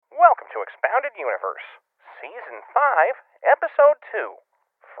to Expounded Universe, Season 5, Episode 2,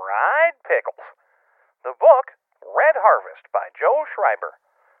 Fried Pickles. The book, Red Harvest by Joe Schreiber.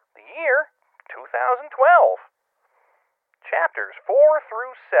 The year, 2012. Chapters 4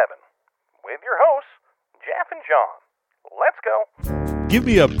 through 7. With your hosts, Jeff and John. Let's go. Give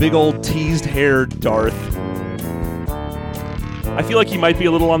me a big old teased hair Darth. I feel like he might be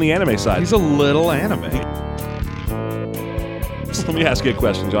a little on the anime side. He's a little anime. So let me ask you a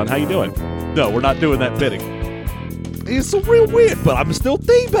question, John. How you doing? No, we're not doing that bidding. It's real weird, but I'm still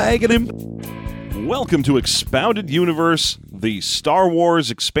teabagging him. Welcome to Expounded Universe, the Star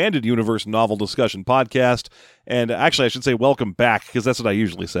Wars Expanded Universe novel discussion podcast. And actually, I should say welcome back, because that's what I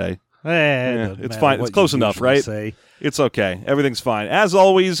usually say. It's fine. It's close enough, right? It's okay. Everything's fine. As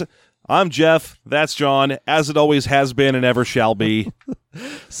always, I'm Jeff. That's John. As it always has been and ever shall be.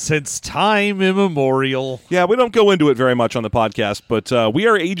 Since time immemorial. Yeah, we don't go into it very much on the podcast, but we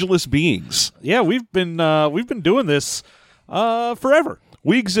are ageless beings. Yeah, we've been doing this forever.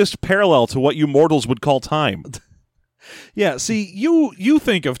 We exist parallel to what you mortals would call time. Yeah, see, you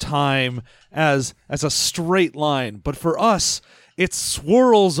think of time as a straight line, but for us, it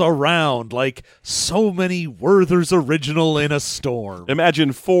swirls around like so many Werther's Original in a storm.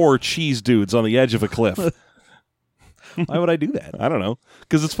 Imagine 4 cheese dudes on the edge of a cliff. Why would I do that? I don't know.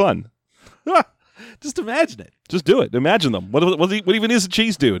 Because it's fun. Just imagine it. Just do it. Imagine them. What even is a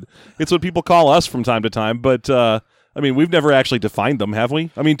cheese dude? It's what people call us from time to time, but I mean, we've never actually defined them, have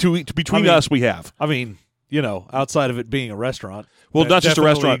we? I mean, between us, we have. I mean, you know, outside of it being a restaurant. Well, not just a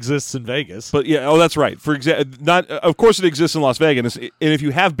restaurant. Exists in Vegas. But yeah, oh, that's right. For of course it exists in Las Vegas. And if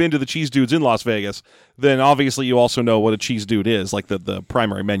you have been to the Cheese Dudes in Las Vegas, then obviously you also know what a Cheese Dude is, like the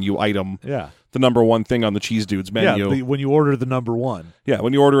primary menu item. Yeah. The number one thing on the Cheese Dudes menu. Yeah, when you order the number one. Yeah,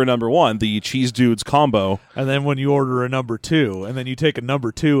 when you order a number one, the Cheese Dudes combo. And then when you order a number two, and then you take a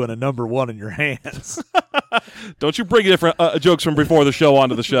number two and a number one in your hands. Don't you bring different jokes from before the show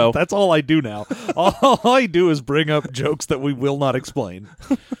onto the show. That's all I do now. All I do is bring up jokes that we will not explain.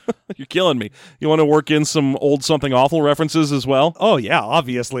 You're killing me. You want to work in some old something awful references as well? Oh, yeah,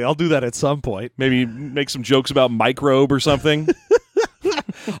 obviously. I'll do that at some point. Maybe make some jokes about microbe or something.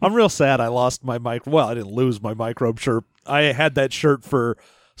 I'm real sad I lost my well, I didn't lose my microbe shirt. I had that shirt for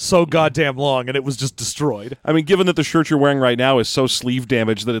so goddamn long, and it was just destroyed. I mean, given that the shirt you're wearing right now is so sleeve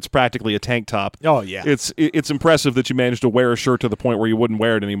damaged that it's practically a tank top. Oh, yeah. It's impressive that you managed to wear a shirt to the point where you wouldn't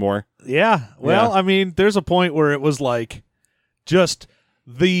wear it anymore. Yeah. Well, Yeah. I mean, there's a point where it was like just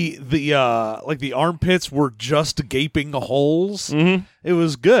the armpits were just gaping holes. Mm-hmm. It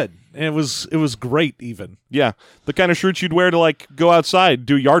was good. And it was great even. Yeah. The kind of shirts you'd wear to, like, go outside,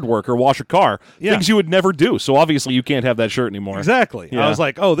 do yard work, or wash a car. Yeah. Things you would never do. So obviously you can't have that shirt anymore. Exactly. Yeah. I was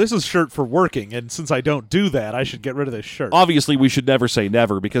like, oh, this is shirt for working, and since I don't do that, I should get rid of this shirt. Obviously, we should never say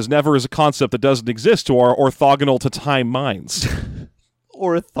never, because never is a concept that doesn't exist to our orthogonal to time minds.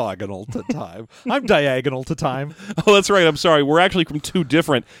 Orthogonal to time. I'm diagonal to time. Oh, that's right. I'm sorry. We're actually from 2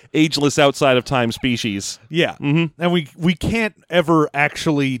 different ageless outside of time species. Yeah. Mm-hmm. And we can't ever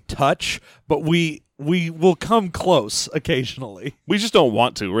actually touch, but we will come close occasionally. We just don't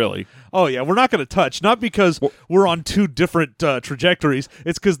want to, really. Oh, yeah. We're not going to touch. Not because we're on 2 different trajectories.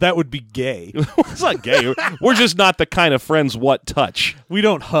 It's because that would be gay. It's not gay. We're just not the kind of friends what touch. We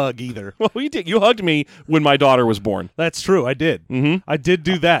don't hug either. Well, you did. You hugged me when my daughter was born. That's true. I did. Mm-hmm. I did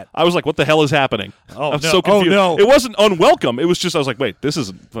do that. I was like, what the hell is happening? Oh, I'm no. so confused. Oh, no. It wasn't unwelcome. It was just, I was like, wait, this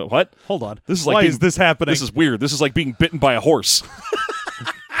is, what? Hold on. This is like Why being- is this happening? This is weird. This is like being bitten by a horse.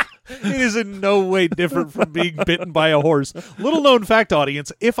 It is in no way different from being bitten by a horse. Little known fact,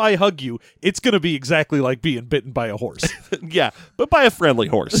 audience, if I hug you, it's going to be exactly like being bitten by a horse. Yeah, but by a friendly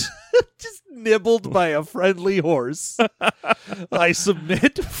horse. Just nibbled by a friendly horse. I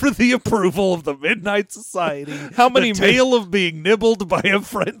submit for the approval of the Midnight Society. How many the tale of being nibbled by a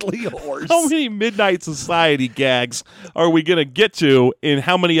friendly horse. How many Midnight Society gags are we going to get to in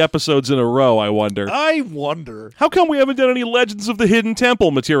how many episodes in a row, I wonder? I wonder. How come we haven't done any Legends of the Hidden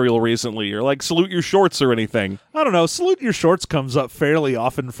Temple material recently, or like Salute Your Shorts or anything? I don't know. Salute Your Shorts comes up fairly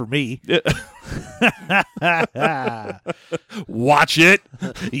often for me. Watch it.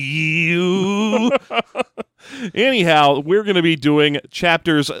 You. Anyhow, we're going to be doing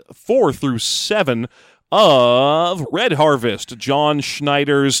chapters 4 through 7 of Red Harvest, John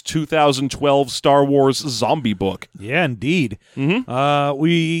Schneider's 2012 Star Wars zombie book. Yeah, indeed. Mm-hmm.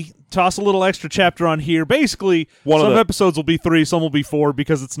 We toss a little extra chapter on here. Basically, some episodes will be 3, some will be 4,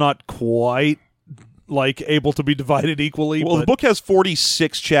 because it's not quite like able to be divided equally. Well, the book has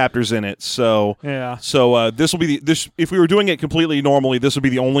 46 chapters in it, so yeah. So this will be this. If we were doing it completely normally, this would be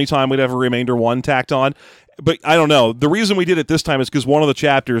the only time we'd have a remainder one tacked on. But I don't know. The reason we did it this time is because one of the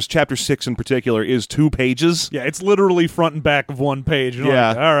chapters, chapter 6 in particular, is 2 pages. Yeah, it's literally front and back of one page. And Yeah.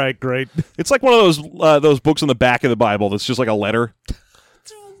 like, all right, great. It's like one of those books on the back of the Bible that's just like a letter.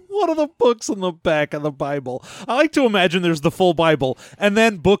 One of the books on the back of the Bible. I like to imagine there's the full Bible and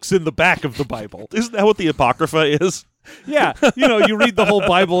then books in the back of the Bible. Isn't that what the Apocrypha is? Yeah, you read the whole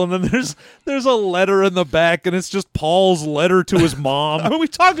Bible and then there's a letter in the back and it's just Paul's letter to his mom. I mean, we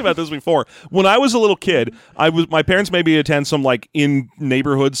talked about this before. When I was a little kid, my parents made me attend some like in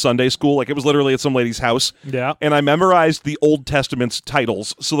neighborhood Sunday school. Like it was literally at some lady's house. Yeah. And I memorized the Old Testament's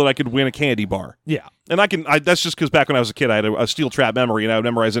titles so that I could win a candy bar. Yeah. And that's just because back when I was a kid, I had a steel trap memory and I would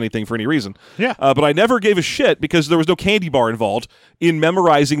memorize anything for any reason. Yeah. But I never gave a shit because there was no candy bar involved in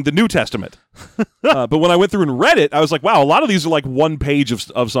memorizing the New Testament. But when I went through and read it, I was like, wow, a lot of these are like one page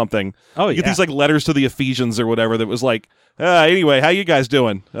of something. Oh, You get yeah. these like letters to the Ephesians or whatever that was like, anyway, how you guys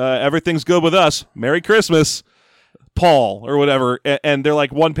doing? Everything's good with us. Merry Christmas, Paul, or whatever. And they're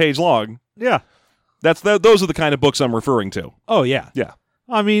like 1 page long. Yeah. Those are the kind of books I'm referring to. Oh, yeah. Yeah.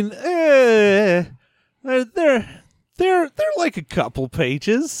 I mean, they're like a couple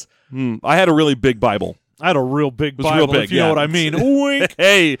pages. I had a really big Bible. I had a real big was Bible, real big, if you know yeah. what I mean. Wink.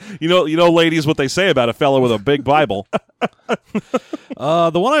 Hey, you know, ladies, what they say about a fellow with a big Bible.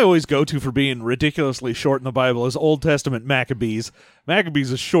 The one I always go to for being ridiculously short in the Bible is Old Testament Maccabees.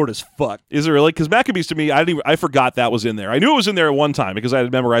 Maccabees is short as fuck. Is it really? Because Maccabees, to me, I forgot that was in there. I knew it was in there at one time because I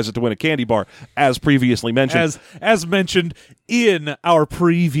had memorized it to win a candy bar, as previously mentioned. As mentioned in our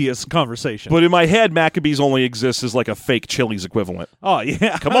previous conversation. But in my head, Maccabees only exists as like a fake Chili's equivalent. Oh,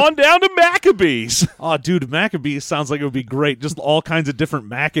 yeah. Come on down to Maccabees. Oh, dude, Maccabees sounds like it would be great. Just all kinds of different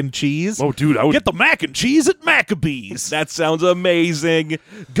mac and cheese. Oh, dude, I would Get the mac and cheese at Maccabees. That sounds amazing.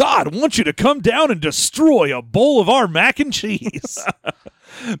 God wants you to come down and destroy a bowl of our mac and cheese.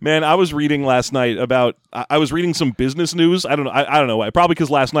 Man, I was reading last night about. I was reading some business news. I don't know. I don't know why. Probably because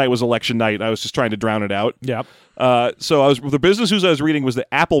last night was election night. And I was just trying to drown it out. Yep. So the business news I was reading was that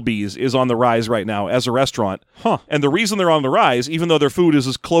Applebee's is on the rise right now as a restaurant. Huh. And the reason they're on the rise, even though their food is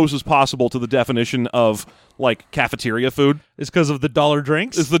as close as possible to the definition of like cafeteria food, It's because of the dollar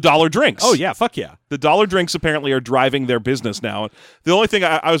drinks? is the dollar drinks. Oh, yeah. Fuck yeah. The dollar drinks apparently are driving their business now. The only thing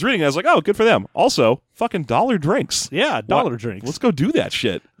I was reading, I was like, oh, good for them. Also, fucking dollar drinks. Yeah, dollar drinks. Let's go do that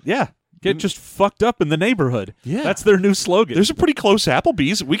shit. Yeah. Get just fucked up in the neighborhood. Yeah. That's their new slogan. There's a pretty close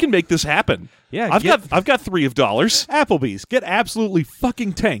Applebee's. We can make this happen. Yeah, I've got $3 of dollars. Applebee's. Get absolutely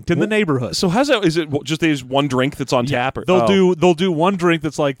fucking tanked in the neighborhood. So how's that? Is it just there's one drink that's on tap? Or They'll do one drink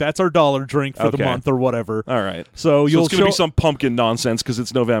that's like, that's our dollar drink for the Okay. month or whatever. All right. So It's you'll going to be some pumpkin nonsense because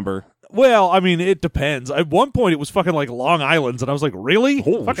it's November. Well, I mean, it depends. At one point, it was fucking like Long Island's, and I was like, really?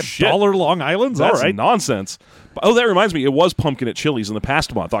 Holy fucking shit. dollar Long Island's? That's All right. nonsense. Oh, that reminds me. It was pumpkin at Chili's in the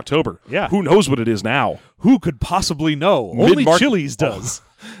past month, October. Yeah. Who knows what it is now? Who could possibly know? Only Mid-market- Chili's does.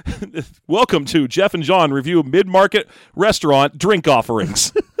 Welcome to Jeff and John review mid-market restaurant drink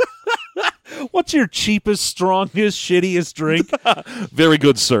offerings. What's your cheapest, strongest, shittiest drink? Very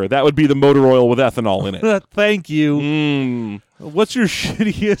good, sir. That would be the motor oil with ethanol in it. Thank you. Mm. What's your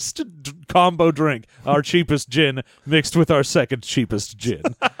shittiest combo drink? Our cheapest gin mixed with our second cheapest gin.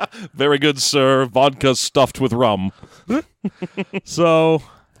 Very good, sir. Vodka stuffed with rum. So,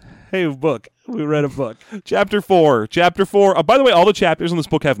 hey, book. We read a book. Chapter 4. By the way, all the chapters in this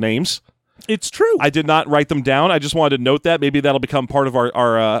book have names. It's true. I did not write them down. I just wanted to note that. Maybe that'll become part of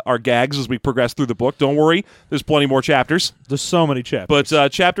our gags as we progress through the book. Don't worry. There's plenty more chapters. There's so many chapters.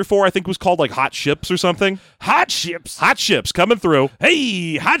 But chapter 4, I think, was called like Hot Ships or something. Hot ships. Hot Ships coming through.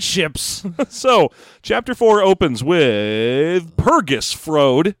 Hey, hot ships. So, chapter 4 opens with Purgus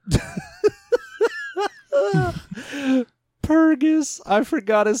Frode. Purgus. I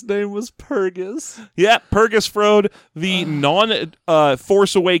forgot his name was Purgus. Yeah, Purgus Frode, the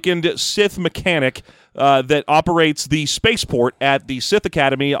non-Force Awakened Sith mechanic that operates the spaceport at the Sith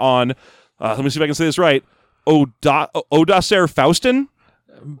Academy on, let me see if I can say this right, Odaser Faustin?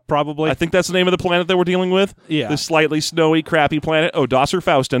 Probably. I think that's the name of the planet that we're dealing with. Yeah. This slightly snowy, crappy planet, Odaser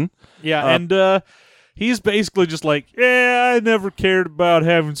Faustin. Yeah, and he's basically just like, yeah, I never cared about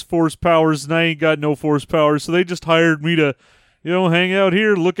having force powers, and I ain't got no force powers, so they just hired me to, hang out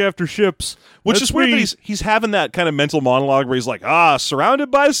here, look after ships. Which That's is weird me. that he's having that kind of mental monologue where he's like, surrounded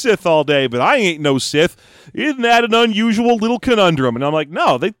by Sith all day, but I ain't no Sith. Isn't that an unusual little conundrum? And I'm like,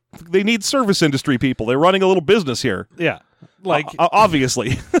 no, they need service industry people. They're running a little business here. Yeah, like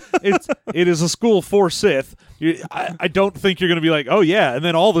Obviously. it is a school for Sith. I don't think you're going to be like, oh yeah, and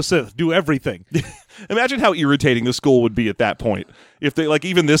then all the Sith do everything. Imagine how irritating the school would be at that point. If they, like,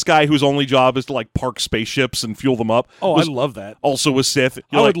 even this guy whose only job is to, like, park spaceships and fuel them up. Oh, I love that. Also a Sith.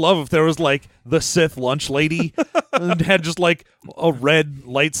 I would love if there was, like, the Sith lunch lady and had just, like, a red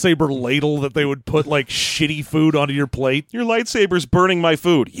lightsaber ladle that they would put, like, shitty food onto your plate. Your lightsaber's burning my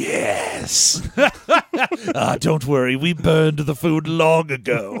food. Yes. Don't worry. We burned the food long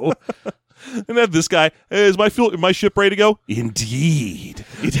ago. And then this guy, is my ship ready to go? Indeed.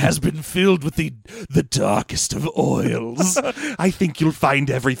 It has been filled with the darkest of oils. I think you'll find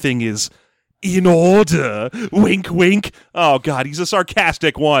everything is in order. Wink, wink. Oh, God, he's a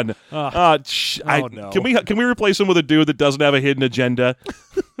sarcastic one. No. Can we replace him with a dude that doesn't have a hidden agenda?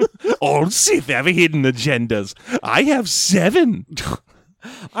 All Sith have hidden agendas. I have 7.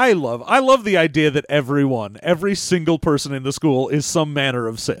 I love the idea that every single person in the school is some manner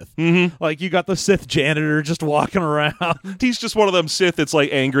of Sith. Mm-hmm. Like, you got the Sith janitor just walking around. He's just one of them Sith that's, like,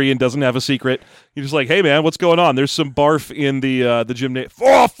 angry and doesn't have a secret. He's just like, hey, man, what's going on? There's some barf in the gymnasium.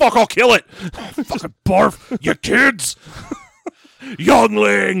 Oh, fuck, I'll kill it. Fucking barf, you kids.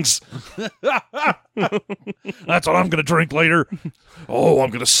 Younglings. That's what I'm going to drink later. Oh,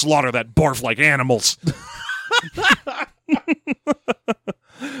 I'm going to slaughter that barf like animals.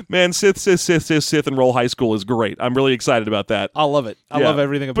 Man, Sith, and roll high school is great. I'm really excited about that. I love it. I love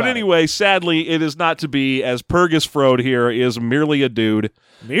everything about it. But anyway, sadly, it is not to be, as Purgus Frode here is merely a dude.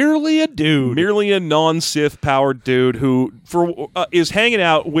 Merely a dude. Merely a non-Sith powered dude who is hanging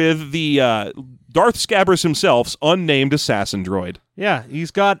out with the Darth Scabrous himself's unnamed assassin droid. Yeah, he's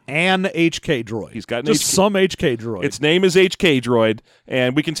got an HK droid. He's got some HK droid. Its name is HK droid,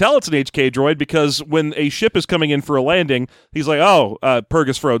 and we can tell it's an HK droid because when a ship is coming in for a landing, he's like,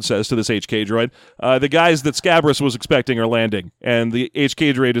 Purgus Frode says to this HK droid, the guys that Scabrous was expecting are landing. And the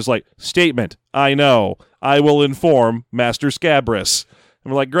HK droid is like, statement, I know. I will inform Master Scabrous.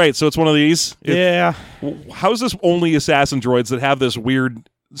 And we're like, great, so it's one of these? Yeah. How is this only assassin droids that have this weird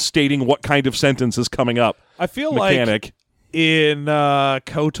stating what kind of sentence is coming up? I feel mechanic. Like in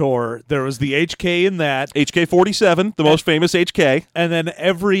KOTOR, there was the HK in that. HK-47, the most famous HK. And then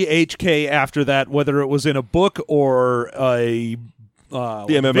every HK after that, whether it was in a book or a the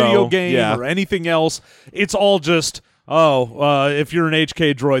MMO, video game or anything else, it's all just, if you're an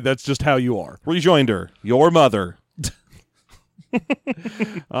HK droid, that's just how you are. Rejoinder, your mother.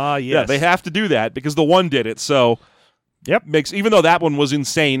 Yes. Yeah, they have to do that because the one did it, so... Yep. Even though that one was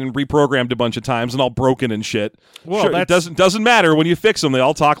insane and reprogrammed a bunch of times and all broken and shit. Well, sure, it doesn't matter when you fix them. They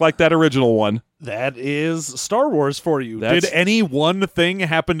all talk like that original one. That is Star Wars for you. Did any one thing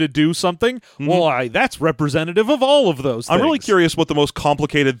happen to do something? Mm-hmm. Well, that's representative of all of those things. I'm really curious what the most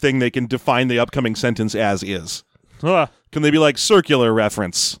complicated thing they can define the upcoming sentence as is. Can they be like circular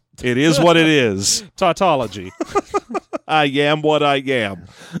reference? It is what it is. Tautology. I am what I am.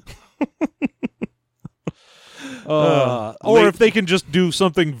 Or if they can just do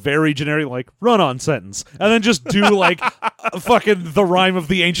something very generic, like run-on sentence, and then just do like fucking the rhyme of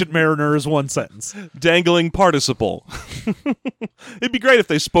the Ancient Mariner as one sentence. Dangling participle. It'd be great if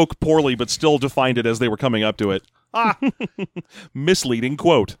they spoke poorly but still defined it as they were coming up to it. Misleading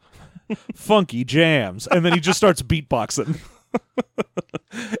quote. Funky jams. And then he just starts beatboxing.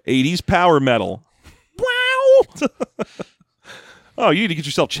 80s power metal. Wow! Oh, you need to get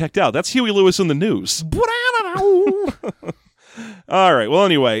yourself checked out. That's Huey Lewis in the news. All right. Well,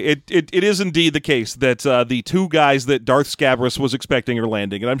 anyway, it is indeed the case that the two guys that Darth Scabrous was expecting are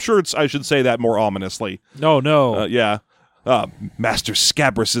landing, and I'm sure I should say that more ominously. No. Yeah. Master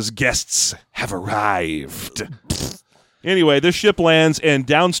Scabrous's guests have arrived. Anyway, this ship lands, and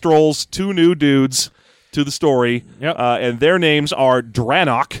down strolls two new dudes to the story. Yep. And their names are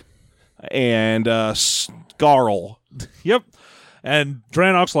Dranok and Scarl. Yep. And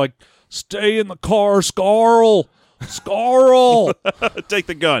Dranok's like, stay in the car, Scarl. Scarl. Take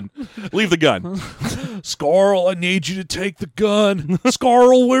the gun. Leave the gun. Scarl, I need you to take the gun.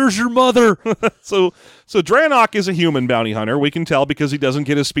 Scarl, where's your mother? So Dranok is a human bounty hunter. We can tell because he doesn't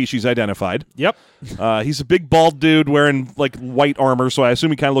get his species identified. Yep. He's a big bald dude wearing like white armor, so I assume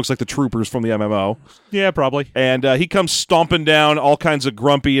he kind of looks like the troopers from the MMO. Yeah, probably. And he comes stomping down, all kinds of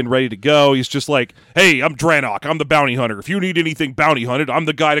grumpy and ready to go. He's just like, hey, I'm Dranok. I'm the bounty hunter. If you need anything bounty hunted, I'm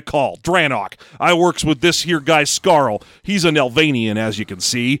the guy to call. Dranok. I works with this here guy, Scarl. He's an Elvanian, as you can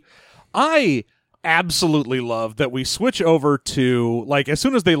see. I absolutely love that we switch over to, like, as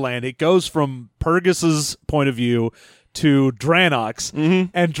soon as they land, it goes from Purgus's point of view to Dranok's,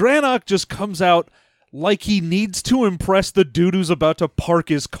 and Dranok just comes out like he needs to impress the dude who's about to park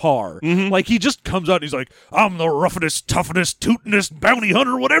his car. Like he just comes out and he's like, I'm the roughest, toughest, tootinest bounty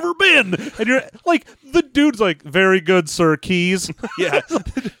hunter whatever been. And you're like, the dude's like, very good, Sir Keys. Yeah.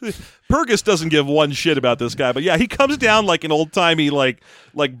 Purgus doesn't give one shit about this guy, but yeah, he comes down like an old-timey, like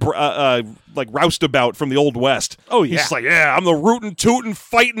roustabout from the Old West. Oh, yeah. He's just like, yeah, I'm the rootin', tootin',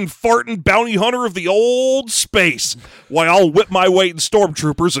 fightin', fartin' bounty hunter of the old space. Why, I'll whip my weight in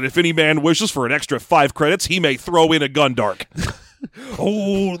stormtroopers, and if any man wishes for an extra 5 credits, he may throw in a Gundark.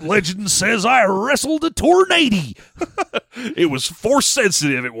 Old legend says I wrestled a tornado. It was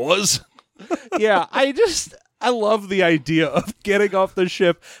force-sensitive, it was. Yeah, I love the idea of getting off the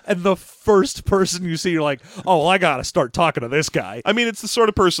ship and the first person you see, you're like, oh, well, I got to start talking to this guy. I mean, it's the sort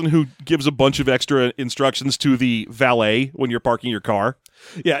of person who gives a bunch of extra instructions to the valet when you're parking your car.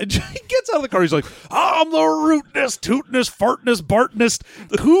 Yeah, he gets out of the car. He's like, I'm the rootinest, tootinest, fartinest, bartinest,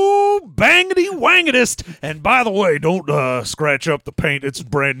 coo bangity wangitest. And by the way, don't scratch up the paint. It's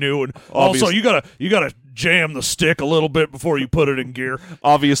brand new. And also, you gotta jam the stick a little bit before you put it in gear.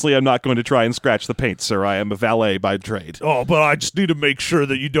 Obviously, I'm not going to try and scratch the paint, sir. I am a valet by trade. Oh, but I just need to make sure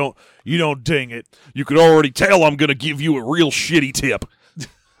that you don't ding it. You can already tell I'm going to give you a real shitty tip.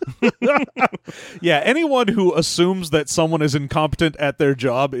 Yeah, anyone who assumes that someone is incompetent at their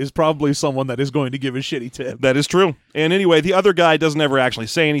job is probably someone that is going to give a shitty tip. That is true. And anyway, the other guy doesn't ever actually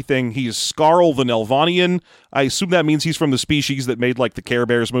say anything. He's Scarl the Nelvanian. I assume that means he's from the species that made like the Care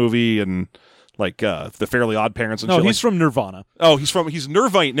Bears movie and like the Fairly Odd Parents and no, shit. He's from Nirvana. Oh, he's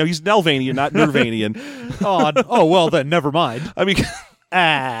Nervanian. No, he's Nelvanian, not Nirvanian. Oh, well then, never mind. I mean...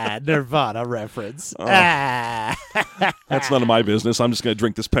 Nirvana reference. Oh. That's none of my business. I'm just going to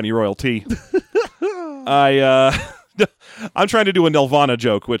drink this Pennyroyal tea. I'm trying to do a Nelvana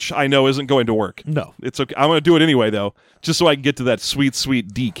joke, which I know isn't going to work. No. It's okay. I'm going to do it anyway, though, just so I can get to that sweet,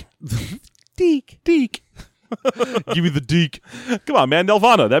 sweet deek. Deek. Give me the deek. Come on, man.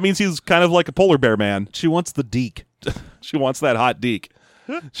 Nelvana. That means he's kind of like a polar bear man. She wants the deek. She wants that hot deek.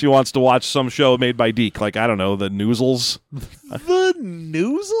 She wants to watch some show made by Deke, like, I don't know, The Noozles. The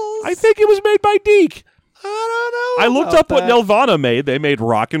Noozles? I think it was made by Deke. I don't know. I looked up what Nelvana made. They made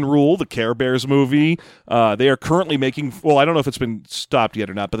Rock and Rule, the Care Bears movie. They are currently making, well, I don't know if it's been stopped yet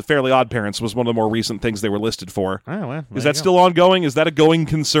or not, but The Fairly Odd Parents was one of the more recent things they were listed for. Oh, well, is that still ongoing? Is that a going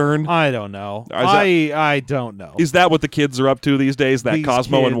concern? I don't know. I don't know. Is that what the kids are up to these days, that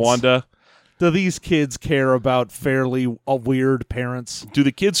Cosmo and Wanda? Do these kids care about fairly weird parents? Do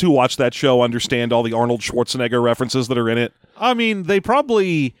the kids who watch that show understand all the Arnold Schwarzenegger references that are in it? I mean, they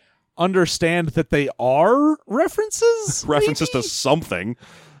probably understand that they are references? References to something.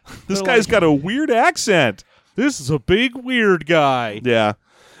 This guy's got a weird accent. This is a big weird guy. Yeah.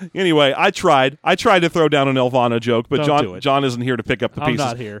 Anyway, I tried to throw down an Nelvana joke, but John isn't here to pick up the pieces. I'm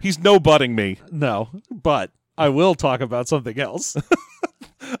not here. He's no-butting me. No, but I will talk about something else.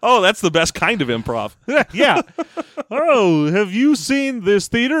 Oh, that's the best kind of improv. Yeah. Oh, have you seen this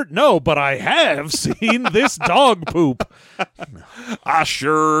theater? No, but I have seen this dog poop. I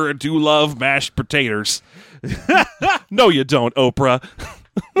sure do love mashed potatoes. No, you don't, Oprah.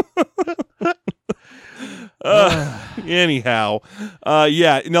 Anyhow,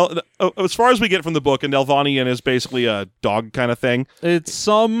 yeah. As far as we get from the book, a Nelvanian is basically a dog kind of thing. It's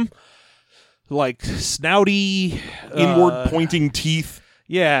some like snouty, inward pointing teeth.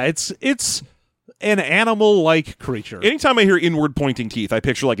 Yeah, it's an animal-like creature. Anytime I hear inward-pointing teeth, I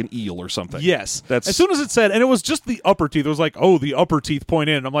picture like an eel or something. Yes. As soon as it said, and it was just the upper teeth, it was like, oh, the upper teeth point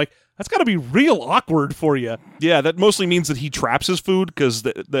in. I'm like, that's got to be real awkward for you. Yeah, that mostly means that he traps his food, because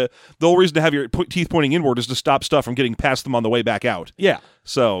the whole reason to have your teeth pointing inward is to stop stuff from getting past them on the way back out. Yeah.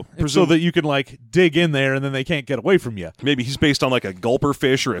 So that you can like dig in there and then they can't get away from you. Maybe he's based on like a gulper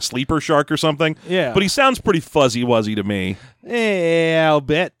fish or a sleeper shark or something. Yeah. But he sounds pretty fuzzy-wuzzy to me. Yeah, I'll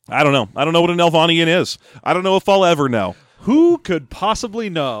bet. I don't know. I don't know what a Nelvanian is. I don't know if I'll ever know. Who could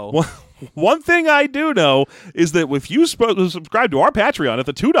possibly know? Well, one thing I do know is that if you subscribe to our Patreon at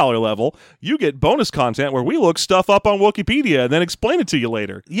the $2 level, you get bonus content where we look stuff up on Wikipedia and then explain it to you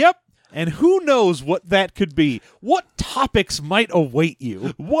later. Yep. And who knows what that could be? What topics might await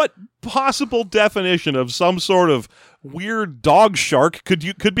you? What possible definition of some sort of weird dog shark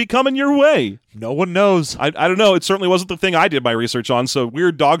could be coming your way? No one knows. I don't know. It certainly wasn't the thing I did my research on, so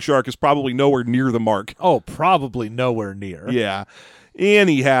weird dog shark is probably nowhere near the mark. Oh, probably nowhere near. Yeah.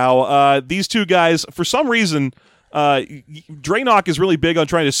 Anyhow, these two guys, for some reason, Draenok is really big on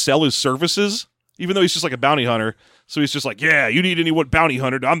trying to sell his services, even though he's just like a bounty hunter. So he's just like, yeah, you need anyone bounty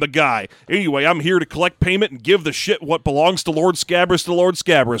hunter, I'm the guy. Anyway, I'm here to collect payment and give the shit what belongs to Lord Scabrous to Lord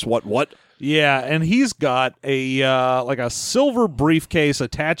Scabrous. What? Yeah, and he's got a like a silver briefcase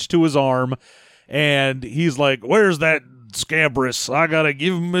attached to his arm, and he's like, "Where's that Scabrous? I gotta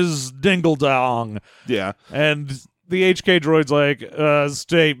give him his dingle dong." Yeah. And the HK droid's like,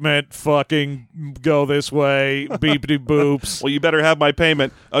 statement, fucking go this way, beepity boops. Well, you better have my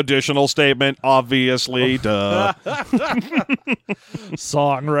payment. Additional statement, obviously, duh.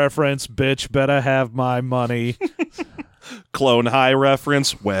 Song reference, bitch, better have my money. Clone High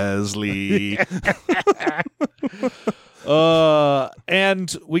reference, Wesley.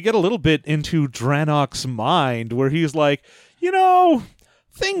 And we get a little bit into Dranok's mind where he's like,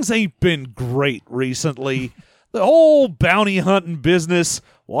 things ain't been great recently. The whole bounty hunting business,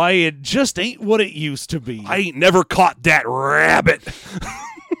 why, it just ain't what it used to be. I ain't never caught that rabbit.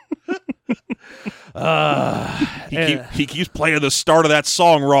 He keeps playing the start of that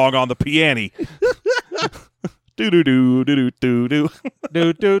song wrong on the piano. Do-do-do-do-do-do-do.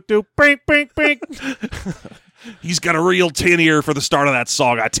 Do-do-do, bink, bink, bink. He's got a real tin ear for the start of that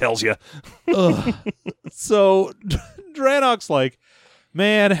song, I tells you. So Dranok's like,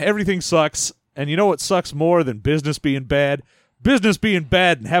 man, everything sucks. And you know what sucks more than business being bad? Business being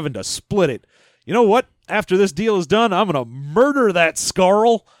bad and having to split it. You know what? After this deal is done, I'm going to murder that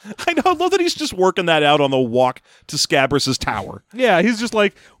Scarl. I know. I love that he's just working that out on the walk to Scabrous' tower. Yeah, he's just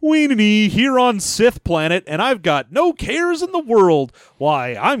like, weenie here on Sith planet, and I've got no cares in the world.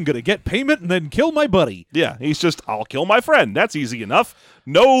 Why, I'm going to get payment and then kill my buddy. Yeah, he's just, I'll kill my friend. That's easy enough.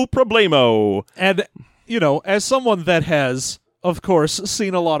 No problemo. And, as someone that has, of course,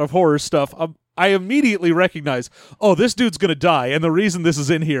 seen a lot of horror stuff, I immediately recognize, this dude's going to die, and the reason this is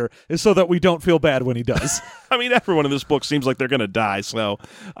in here is so that we don't feel bad when he does. I mean, everyone in this book seems like they're going to die, so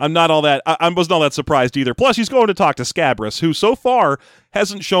I wasn't all that surprised either. Plus, he's going to talk to Scabrous, who so far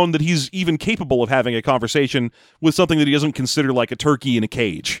hasn't shown that he's even capable of having a conversation with something that he doesn't consider like a turkey in a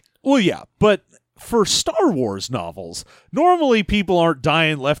cage. Well, yeah, but for Star Wars novels, normally people aren't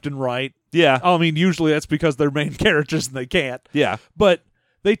dying left and right. Yeah. I mean, usually that's because they're main characters and they can't. Yeah. But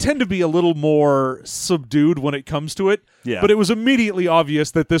they tend to be a little more subdued when it comes to it. Yeah. But it was immediately obvious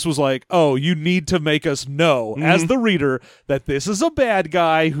that this was like, you need to make us know, as the reader, that this is a bad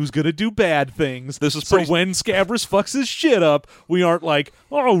guy who's going to do bad things. So when Scabrous fucks his shit up, we aren't like,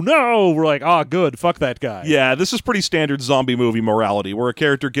 oh no. We're like, good, fuck that guy. Yeah, this is pretty standard zombie movie morality, where a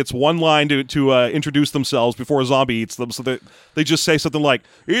character gets one line to introduce themselves before a zombie eats them, so that they just say something like,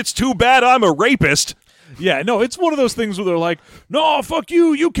 "It's too bad I'm a rapist." Yeah, no, it's one of those things where they're like, "No, fuck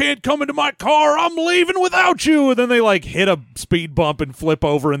you, you can't come into my car, I'm leaving without you," and then they like hit a speed bump and flip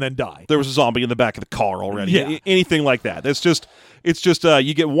over and then die. There was a zombie in the back of the car already. Yeah. Anything like that. It's just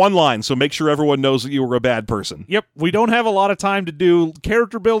you get one line, so make sure everyone knows that you were a bad person. Yep, we don't have a lot of time to do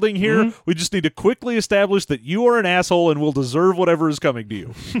character building here. Mm-hmm. We just need to quickly establish that you are an asshole and will deserve whatever is coming to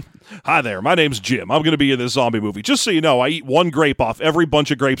you. Hi there, my name's Jim. I'm going to be in this zombie movie. Just so you know, I eat one grape off every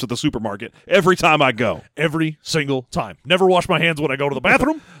bunch of grapes at the supermarket every time I go. Every single time. Never wash my hands when I go to the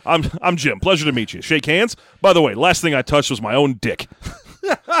bathroom. I'm Jim. Pleasure to meet you. Shake hands. By the way, last thing I touched was my own dick.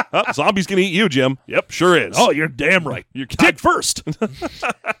 Zombie's gonna eat you, Jim. Yep, sure is. Oh, you're damn right. Your dick first.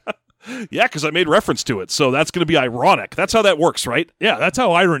 Yeah, because I made reference to it, so that's going to be ironic. That's how that works, right? Yeah, that's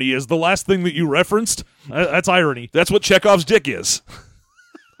how irony is. The last thing that you referenced, that's irony. That's what Chekhov's dick is.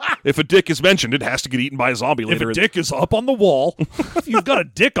 If a dick is mentioned, it has to get eaten by a zombie later. If a dick is up on the wall, if you've got a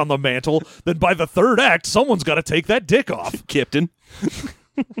dick on the mantle, then by the third act, someone's got to take that dick off. Kipton.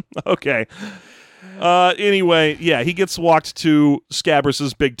 Okay. Anyway, yeah, he gets walked to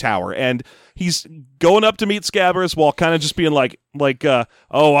Scabrous' big tower, and he's going up to meet Scabrous while kind of just being like,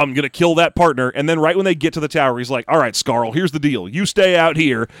 I'm going to kill that partner. And then right when they get to the tower, he's like, all right, Scarl, here's the deal. You stay out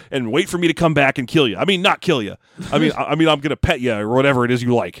here and wait for me to come back and kill you. I mean, not kill you. I mean, I'm going to pet you or whatever it is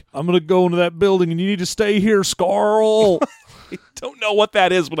you like. I'm going to go into that building and you need to stay here, Scarl. I don't know what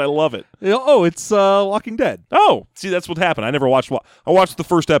that is, but I love it. Oh, it's Walking Dead. Oh, see, that's what happened. I never watched. I watched the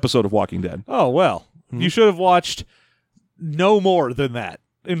first episode of Walking Dead. Oh, well, you should have watched no more than that.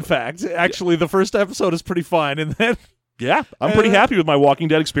 In fact, actually, the first episode is pretty fine, and then yeah, I'm pretty happy with my Walking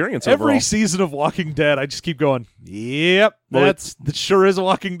Dead experience. Every overall. season of Walking Dead, I just keep going, yep, that sure is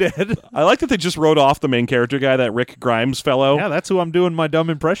Walking Dead. I like that they just wrote off the main character guy, that Rick Grimes fellow. Yeah, that's who I'm doing my dumb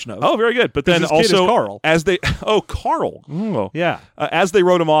impression of. Oh, very good. But then his also, kid is Carl. Carl. Oh. Yeah. As they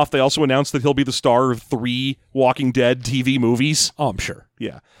wrote him off, they also announced that he'll be the star of 3 Walking Dead TV movies. Oh, I'm sure.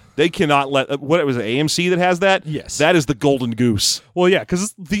 Yeah. They cannot let... What was it, AMC that has that? Yes. That is the golden goose. Well, yeah, because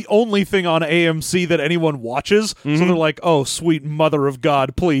it's the only thing on AMC that anyone watches, so they're like, oh, sweet mother of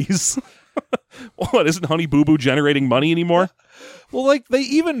God, please. What, isn't Honey Boo Boo generating money anymore? Well, like, they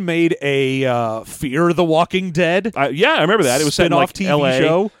even made a Fear the Walking Dead. Yeah, I remember that. It was set in like TV LA.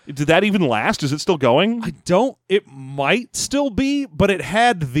 show. Did that even last? Is it still going? It might still be, but it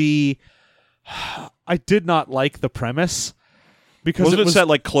had the... I did not like the premise because Wasn't it set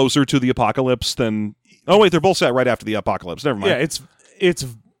like closer to the apocalypse than? Oh wait, they're both set right after the apocalypse. Never mind. Yeah, it's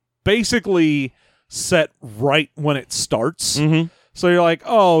basically set right when it starts. Mm-hmm. So you're like,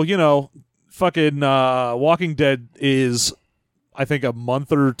 oh, fucking Walking Dead is, I think, a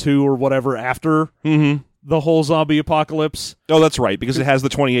month or two or whatever after the whole zombie apocalypse. Oh, that's right, because it has the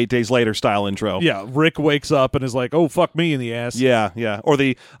 28 Days Later style intro. Yeah, Rick wakes up and is like, oh, fuck me in the ass. Yeah. Or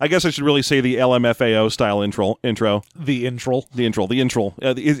I guess I should really say the LMFAO style intro. The intro.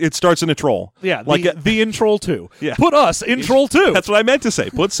 It starts in a troll. Yeah, like the intro too. Yeah. Put us in troll too. That's what I meant to say.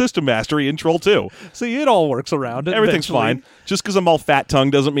 Put System Mastery in troll too. See, it all works around. Everything's eventually. fine. Just because I'm all fat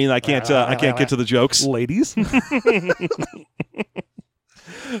tongue doesn't mean I can't get to the jokes. Ladies.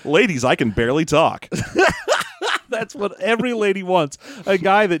 Ladies, I can barely talk. That's what every lady wants. A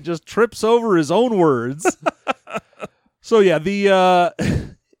guy that just trips over his own words. So yeah, the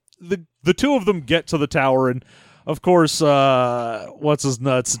two of them get to the tower, and of course, what's his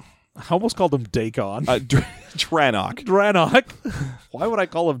nuts? I almost called him Dagon. Dranok. Why would I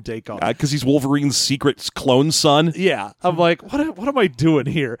call him Dagon? Because he's Wolverine's secret clone son. Yeah, I'm like, what am I doing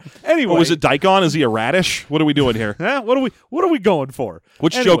here? Anyway, is it Daikon? Is he a radish? What are we doing here? What are we going for?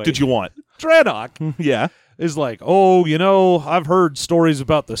 Which joke did you want? Dranok. Yeah. Is like, oh, I've heard stories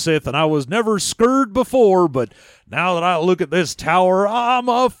about the Sith, and I was never scared before, but now that I look at this tower, I'm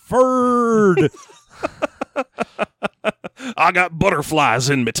afraid. I got butterflies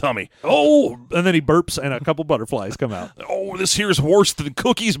in my tummy. Oh, and then he burps, and a couple butterflies come out. Oh, this here's worse than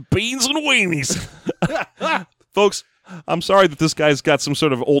cookies, beans, and weenies. Folks, I'm sorry that this guy's got some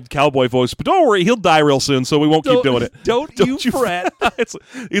sort of old cowboy voice, but don't worry, he'll die real soon, so we won't keep doing it. Don't you fret.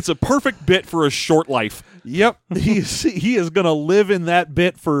 It's a perfect bit for a short life. Yep, he is going to live in that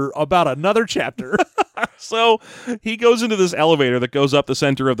bit for about another chapter. So he goes into this elevator that goes up the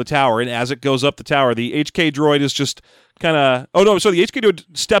center of the tower, and as it goes up the tower, the HK droid is just kind of... Oh, no, so the HK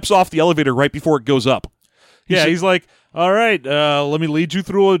droid steps off the elevator right before it goes up. He's like, all right, let me lead you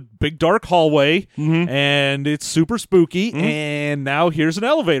through a big dark hallway, and it's super spooky, and now here's an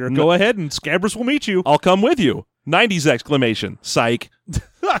elevator. Go ahead, and Scabrous will meet you. I'll come with you. 90s exclamation. Psych.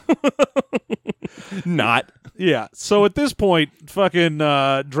 Not. Yeah, so at this point, fucking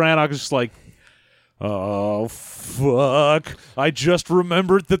Dranok is just like, oh, fuck. I just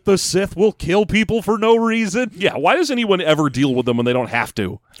remembered that the Sith will kill people for no reason. Yeah, why does anyone ever deal with them when they don't have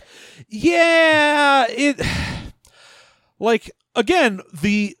to? Yeah, like, again,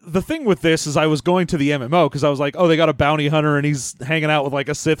 the thing with this is I was going to the MMO because I was like, oh, they got a bounty hunter and he's hanging out with like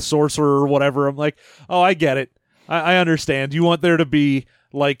a Sith sorcerer or whatever. I'm like, oh, I get it. I understand. You want there to be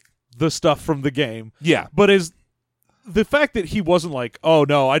like the stuff from the game. Yeah. But is the fact that he wasn't like, oh,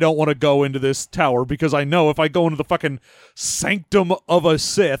 no, I don't want to go into this tower because I know if I go into the fucking sanctum of a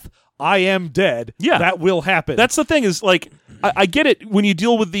Sith, I am dead. Yeah. That will happen. That's the thing is, like, I get it when you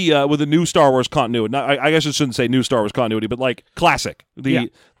deal with the new Star Wars continuity. I guess I shouldn't say new Star Wars continuity, but like classic. The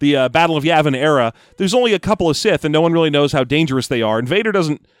Battle of Yavin era, there's only a couple of Sith, and no one really knows how dangerous they are. And Vader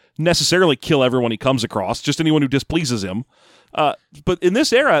doesn't necessarily kill everyone he comes across, just anyone who displeases him. But in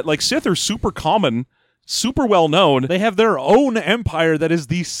this era, like, Sith are super common, super well known. They have their own empire that is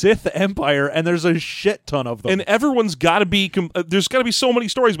the Sith Empire, and there's a shit ton of them. And everyone's got to be... there's got to be so many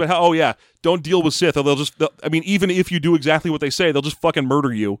stories about how, oh yeah, don't deal with Sith, or even if you do exactly what they say, they'll just fucking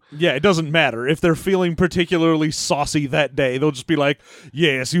murder you. Yeah, it doesn't matter. If they're feeling particularly saucy that day, they'll just be like,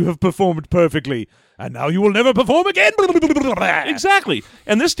 yes, you have performed perfectly, and now you will never perform again. Exactly.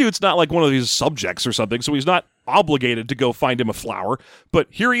 And this dude's not like one of these subjects or something, so he's not obligated to go find him a flower. But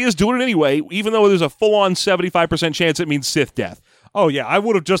here he is doing it anyway, even though there's a full-on 75% chance it means Sith death. Oh, yeah. I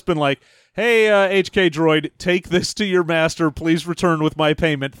would have just been like, hey, HK Droid, take this to your master. Please return with my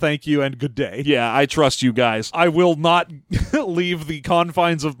payment. Thank you and good day. Yeah, I trust you guys. I will not leave the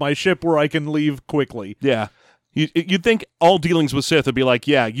confines of my ship where I can leave quickly. Yeah. You'd think all dealings with Sith would be like,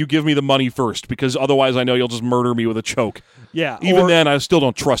 yeah, you give me the money first, because otherwise I know you'll just murder me with a choke. Yeah. Even then, I still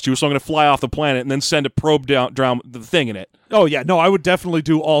don't trust you, so I'm going to fly off the planet and then send a probe down the thing in it. Oh, yeah. No, I would definitely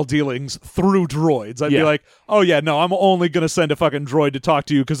do all dealings through droids. I'd be like, oh, yeah, no, I'm only going to send a fucking droid to talk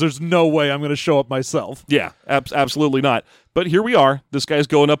to you because there's no way I'm going to show up myself. Yeah, absolutely not. But here we are. This guy's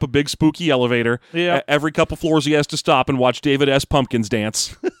going up a big spooky elevator. Yeah. Every couple floors he has to stop and watch David S. Pumpkins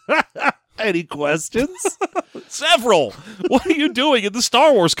dance. Any questions? Several. What are you doing in the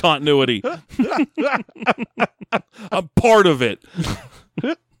Star Wars continuity? I'm part of it.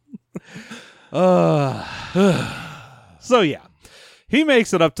 So yeah, he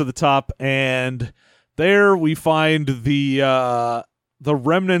makes it up to the top, and there we find the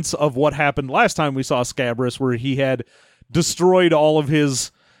remnants of what happened last time we saw Scabrous, where he had destroyed all of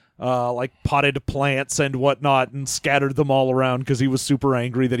his like potted plants and whatnot and scattered them all around because he was super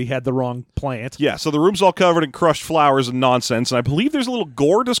angry that he had the wrong plant. Yeah, so the room's all covered in crushed flowers and nonsense, and I believe there's a little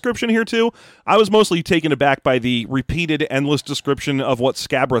gore description here too. I was mostly taken aback by the repeated, endless description of what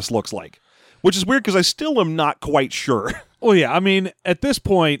Scabrous looks like, which is weird because I still am not quite sure. Well, yeah, I mean, at this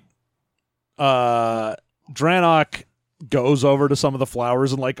point, Draenor goes over to some of the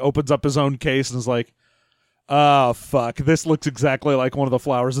flowers and like opens up his own case and is like, oh, fuck, this looks exactly like one of the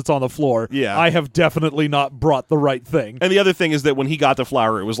flowers that's on the floor. Yeah. I have definitely not brought the right thing. And the other thing is that when he got the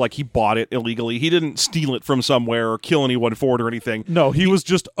flower, it was like he bought it illegally. He didn't steal it from somewhere or kill anyone for it or anything. No, he was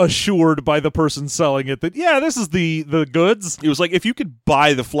just assured by the person selling it that, yeah, this is the goods. It was like, if you could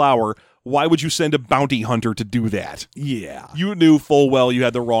buy the flower, why would you send a bounty hunter to do that? Yeah. You knew full well you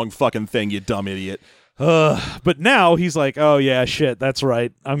had the wrong fucking thing, you dumb idiot. But now he's like, oh, yeah, shit, that's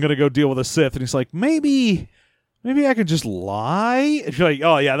right. I'm going to go deal with a Sith. And he's like, maybe I could just lie? And you're like,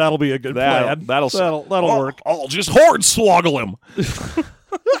 oh, yeah, that'll be a good plan. That'll work. I'll just hornswoggle him.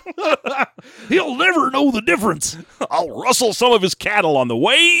 He'll never know the difference. I'll rustle some of his cattle on the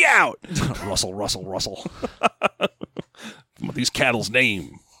way out. Rustle. These cattle's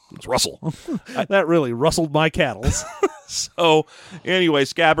name is Russell. That really rustled my cattles. So, anyway,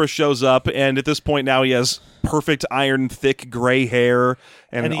 Scabrous shows up, and at this point now he has perfect iron thick gray hair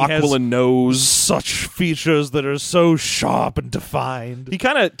and an aquiline nose. Such features that are so sharp and defined. He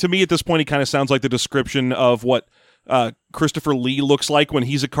kind of, to me at this point, he kind of sounds like the description of what Christopher Lee looks like when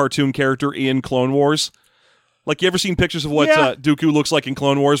he's a cartoon character in Clone Wars. Like, you ever seen pictures of what Dooku looks like in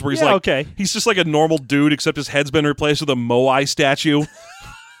Clone Wars, where he's he's just like a normal dude, except his head's been replaced with a Moai statue.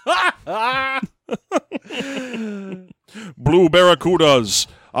 Blue Barracudas,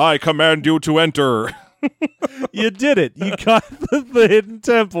 I command you to enter. You did it. You got the Hidden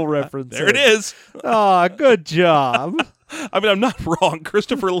Temple reference. There it is. Oh, good job. I mean, I'm not wrong.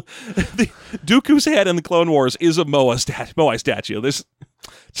 Dooku's head in the Clone Wars is a Moai statue. This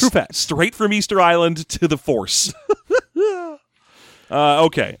true fact. Straight from Easter Island to the Force.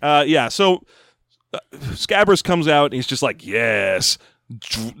 Okay. Yeah. So Scabrous comes out and he's just like, yes.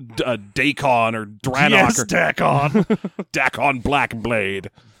 Dakon or Draenor. Yes, Dakon. Dakon Blackblade.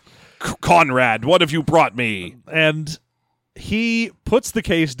 Conrad, what have you brought me? And he puts the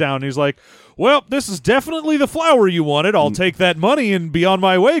case down. He's like, well, this is definitely the flower you wanted. I'll take that money and be on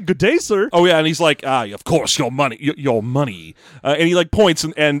my way. Good day, sir. Oh, yeah, and he's like, of course, your money. Your money. And he, like, points,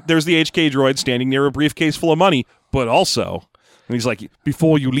 and there's the HK droid standing near a briefcase full of money, but also... And he's like,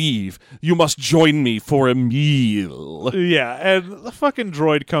 before you leave, you must join me for a meal. Yeah, and the fucking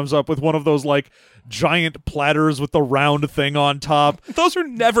droid comes up with one of those, like, giant platters with the round thing on top. Those are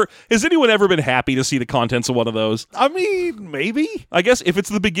never... Has anyone ever been happy to see the contents of one of those? I mean, maybe. I guess if it's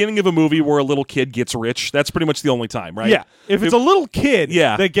the beginning of a movie where a little kid gets rich, that's pretty much the only time, right? Yeah. If it's a little kid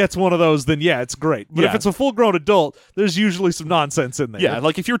that gets one of those, then yeah, it's great. But if it's a full-grown adult, there's usually some nonsense in there. Yeah,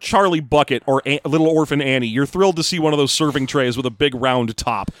 like if you're Charlie Bucket or Little Orphan Annie, you're thrilled to see one of those serving trays with a big round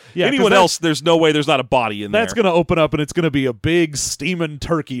top. Yeah, anyone else, there's no way there's not a body in there. That's going to open up and it's going to be a big steaming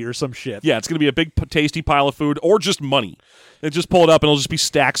turkey or some shit. Yeah, it's going to be a big tasty pile of food or just money. They just pull it up and it'll just be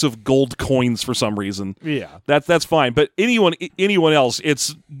stacks of gold coins for some reason. Yeah. That's fine. But anyone else,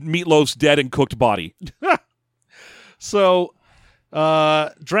 it's Meatloaf's dead and cooked body. So,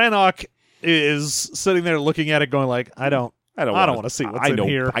 Draenor is sitting there looking at it going like, I don't want to see what's in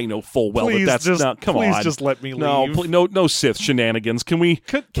here. I know full well please that that's not. Come on. Please just let me leave. No Sith shenanigans. Can we?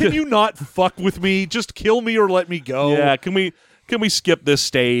 Can you not fuck with me? Just kill me or let me go. Yeah. Can we skip this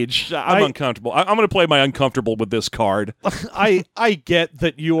stage? I'm uncomfortable. I'm going to play my uncomfortable with this card. I get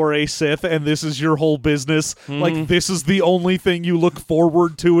that you are a Sith and this is your whole business. Mm-hmm. Like, this is the only thing you look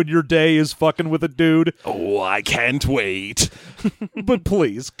forward to in your day is fucking with a dude. Oh, I can't wait. But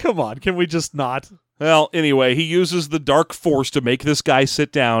please, come on. Can we just not? Well, anyway, he uses the dark force to make this guy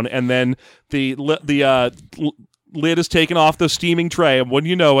sit down, and then the lid is taken off the steaming tray, and when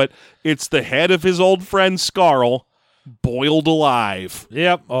you know it, it's the head of his old friend Scarl, boiled alive.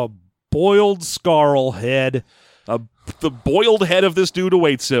 Yep, a boiled Scarl head. The boiled head of this dude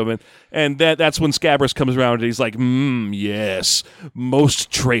awaits him, and that's when Scabrous comes around and he's like, yes, most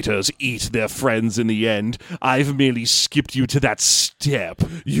traitors eat their friends in the end. I've merely skipped you to that step.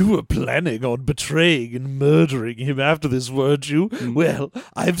 You were planning on betraying and murdering him after this, weren't you? Well,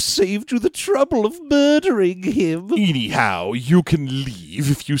 I've saved you the trouble of murdering him. Anyhow, you can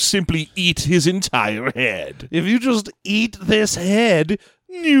leave if you simply eat his entire head. If you just eat this head...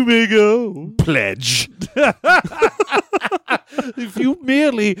 You may go. Pledge. If you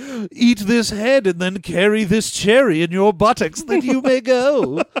merely eat this head and then carry this cherry in your buttocks, then you may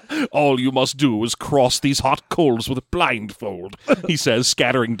go. All you must do is cross these hot coals with a blindfold, he says,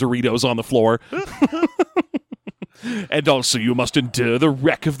 scattering Doritos on the floor. And also you must endure the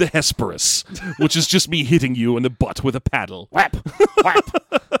wreck of the Hesperus, which is just me hitting you in the butt with a paddle. Whap!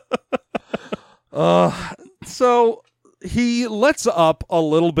 Whap! So he lets up a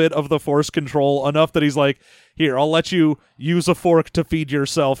little bit of the force control, enough that he's like, here, I'll let you use a fork to feed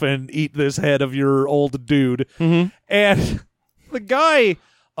yourself and eat this head of your old dude. Mm-hmm. And the guy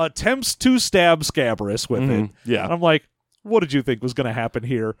attempts to stab Scabrous with it. Yeah. And I'm like, what did you think was going to happen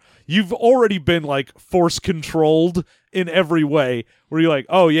here? You've already been, like, force controlled in every way, where you're like,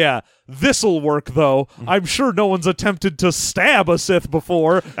 oh, yeah, this'll work, though. I'm sure no one's attempted to stab a Sith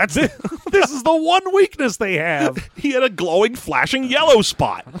before. This is the one weakness they have. He had a glowing, flashing yellow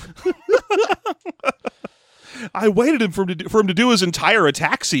spot. I waited for him to do his entire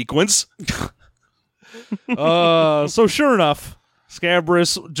attack sequence. So sure enough,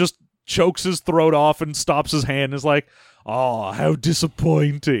 Scabrous just chokes his throat off and stops his hand and is like, oh, how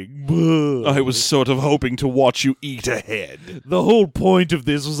disappointing. I was sort of hoping to watch you eat a head. The whole point of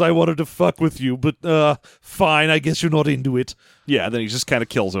this was I wanted to fuck with you, but fine, I guess you're not into it. Yeah, then he just kind of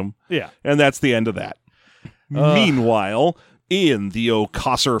kills him. Yeah. And that's the end of that. Meanwhile, in the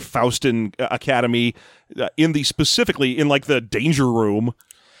Okasser Faustin Academy, specifically in like the danger room.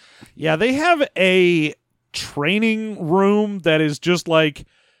 Yeah, they have a training room that is just like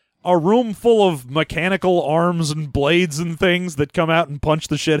a room full of mechanical arms and blades and things that come out and punch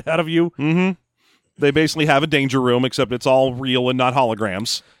the shit out of you. Mm-hmm. They basically have a danger room, except it's all real and not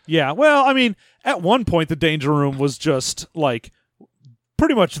holograms. Yeah, well, I mean, at one point the danger room was just like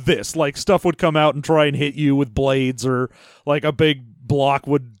pretty much this. Like, stuff would come out and try and hit you with blades, or like a big block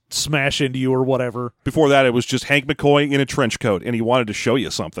would smash into you or whatever. Before that, it was just Hank McCoy in a trench coat, and he wanted to show you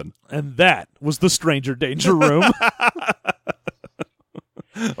something. And that was the Stranger Danger Room.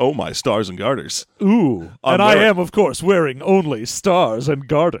 Oh, my stars and garters. Ooh. And I am, of course, wearing only stars and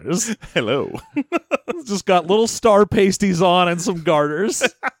garters. Hello. Just got little star pasties on and some garters.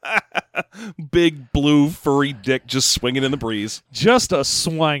 Big blue furry dick just swinging in the breeze. Just a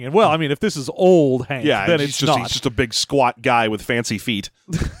swangin'. Well, I mean, if this is old Hank, then it's not. He's just a big squat guy with fancy feet.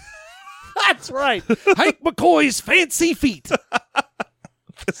 That's right. Hank McCoy's fancy feet.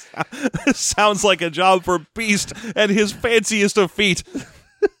 This sounds like a job for Beast and his fanciest of feet.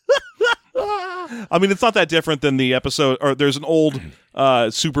 I mean, it's not that different than the episode, or there's an old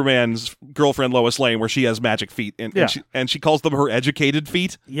Superman's girlfriend Lois Lane where she has magic feet, and she calls them her educated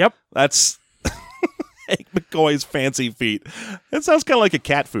feet. Yep. That's Hank McCoy's fancy feet. It sounds kind of like a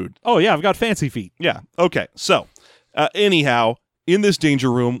cat food. Oh, yeah, I've got fancy feet. Yeah. Okay. So, anyhow, in this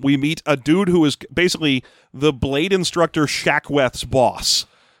danger room, we meet a dude who is basically the blade instructor Shackweth's boss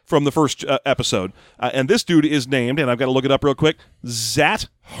from the first episode. And this dude is named, and I've got to look it up real quick, Zat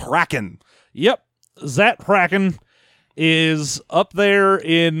Hraken. Yep. Zat Hraken is up there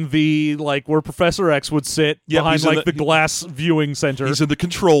in the, like, where Professor X would sit, behind, like, the glass viewing center. He's in the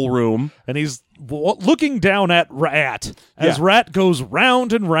control room. And he's looking down at Rat as Rat goes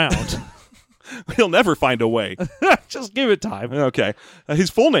round and round. He'll never find a way. Just give it time. Okay. His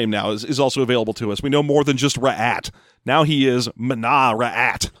full name now is also available to us. We know more than just Ra'at. Now he is Mana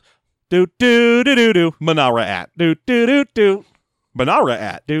Ra'at. Do do do do do. Mana Ra'at. Do do do do. Mana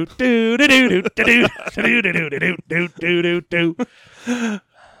Ra'at. Do do do do do do do do do do do do do.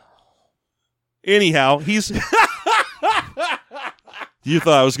 Anyhow, he's. You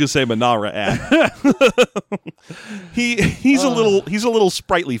thought I was going to say Mana Ra'at. He's a little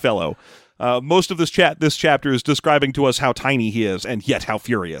sprightly fellow. Most of this chapter is describing to us how tiny he is, and yet how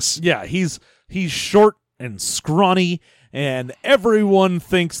furious. Yeah, he's short and scrawny, and everyone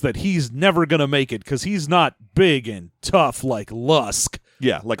thinks that he's never gonna make it because he's not big and tough like Lusk.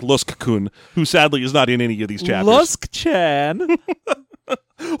 Yeah, like Lusk-kun, who sadly is not in any of these chapters. Lusk-chan.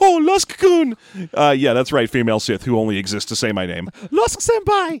 Oh, Lusk-kun! Yeah, that's right, female Sith who only exists to say my name.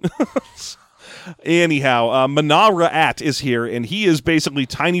 Lusk-senpai! Anyhow, Mana Ra'at is here, and he is basically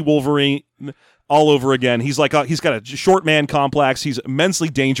Tiny Wolverine all over again. He's like he's got a short man complex. He's immensely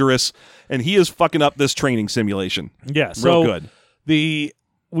dangerous, and he is fucking up this training simulation. Yeah, so real good.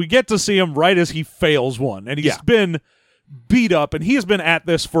 We get to see him right as he fails one, and he's been beat up, and he has been at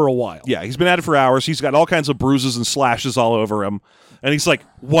this for a while. Yeah, he's been at it for hours. He's got all kinds of bruises and slashes all over him, and he's like,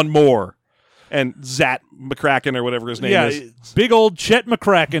 one more. And Zat McCracken, or whatever his name is. Big old Chet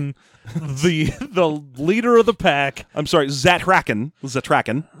McCracken, the leader of the pack. I'm sorry, Zat Hraken.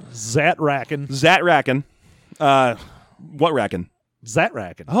 Zatraken. Zat Racken. Zat Racken. What Racken? Zat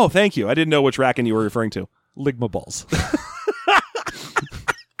Racken. Oh, thank you. I didn't know which Racken you were referring to. Ligma balls.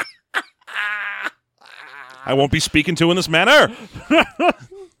 I won't be speaking to in this manner.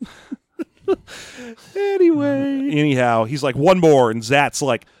 Anyhow, he's like, one more, and Zat's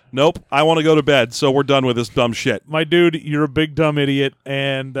like, nope, I want to go to bed, so we're done with this dumb shit. My dude, you're a big dumb idiot,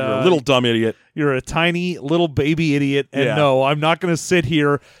 and You're a little dumb idiot. You're a tiny little baby idiot, and no, I'm not going to sit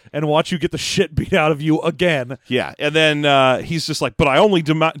here and watch you get the shit beat out of you again. Yeah, and then he's just like, but I only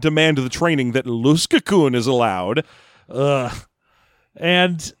demand the training that Luska-kun is allowed.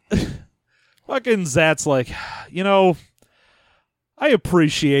 And fucking Zat's like, I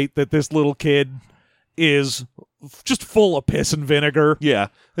appreciate that this little kid is just full of piss and vinegar. Yeah.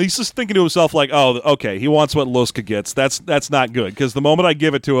 He's just thinking to himself like, oh, okay, he wants what Luska gets. That's not good, because the moment I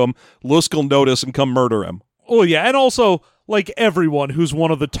give it to him, Luska will notice and come murder him. Oh, yeah, and also, like, everyone who's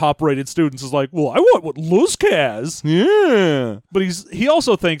one of the top-rated students is like, well, I want what Luska has. Yeah. But he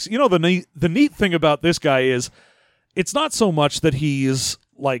also thinks, the neat thing about this guy is it's not so much that he's,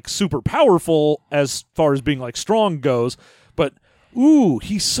 like, super powerful as far as being, like, strong goes, but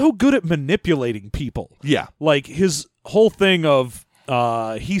he's so good at manipulating people. Yeah. Like, his whole thing of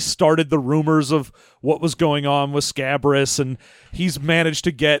he started the rumors of what was going on with Scabrous, and he's managed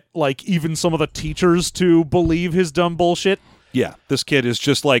to get, like, even some of the teachers to believe his dumb bullshit. Yeah. This kid is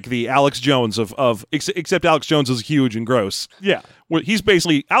just like the Alex Jones of except Alex Jones is huge and gross. Yeah.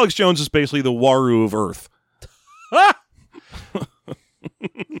 Alex Jones is basically the Waru of Earth.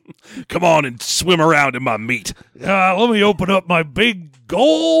 Come on and swim around in my meat. Let me open up my big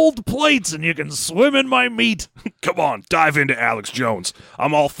gold plates and you can swim in my meat. Come on, dive into Alex Jones.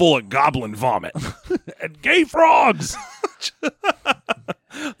 I'm all full of goblin vomit. And gay frogs.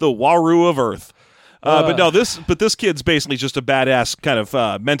 The Waru of Earth. But this kid's basically just a badass kind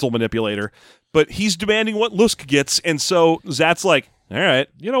of mental manipulator. But he's demanding what Lusk gets, and so Zat's like, all right.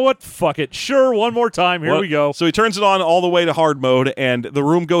 You know what? Fuck it. Sure, one more time. Here we go. So he turns it on all the way to hard mode, and the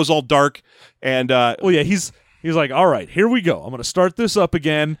room goes all dark. And he's like, all right, here we go. I'm gonna start this up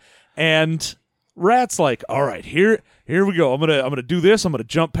again. And Rat's like, all right, here we go. I'm gonna do this. I'm gonna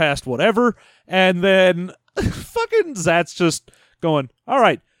jump past whatever. And then fucking Zat's just going, all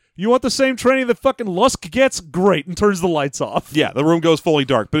right. You want the same training that fucking Lusk gets? Great, and turns the lights off. Yeah, the room goes fully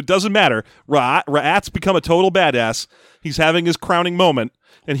dark, but it doesn't matter. Rat's become a total badass. He's having his crowning moment,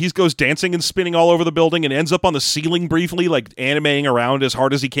 and he goes dancing and spinning all over the building and ends up on the ceiling briefly, like animating around as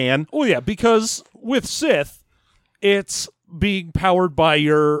hard as he can. Oh, yeah, because with Sith, it's being powered by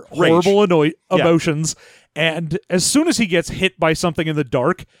your horrible emotions, and as soon as he gets hit by something in the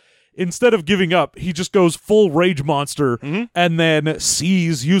dark, instead of giving up, he just goes full rage monster and then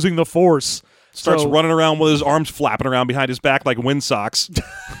sees using the Force. Starts running around with his arms flapping around behind his back like windsocks.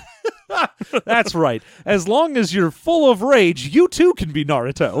 That's right. As long as you're full of rage, you too can be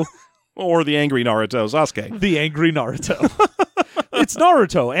Naruto. Or the angry Naruto, Sasuke. The angry Naruto. It's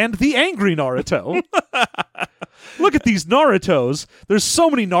Naruto and the angry Naruto. Look at these Narutos. There's so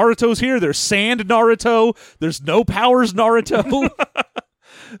many Narutos here. There's Sand Naruto. There's No Powers Naruto.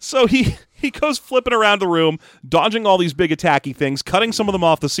 So he goes flipping around the room, dodging all these big attacky things, cutting some of them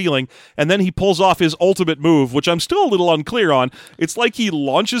off the ceiling, and then he pulls off his ultimate move, which I'm still a little unclear on. It's like he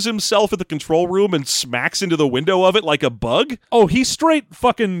launches himself at the control room and smacks into the window of it like a bug. Oh, he straight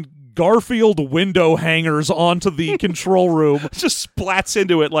fucking Garfield window hangers onto the control room. Just splats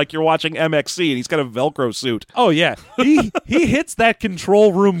into it like you're watching MXC, and he's got a Velcro suit. Oh, yeah. He hits that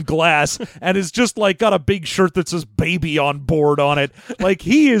control room glass and is just like got a big shirt that says baby on board on it. Like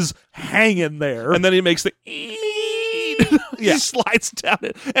he is hanging there. And then he makes the he slides down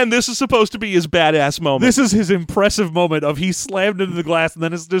it. And this is supposed to be his badass moment. This is his impressive moment of he slammed into the glass and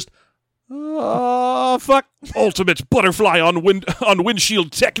then it's just oh, fuck. Ultimate butterfly on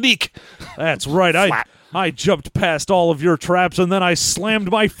windshield technique. That's right. I jumped past all of your traps and then I slammed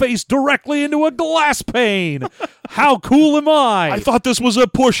my face directly into a glass pane. How cool am I? I thought this was a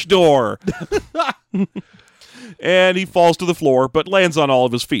push door. And he falls to the floor, but lands on all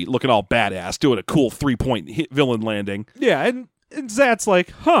of his feet, looking all badass, doing a cool 3-point villain landing. Yeah, and Zat's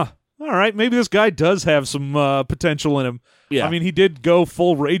like, all right, maybe this guy does have some potential in him. Yeah. I mean, he did go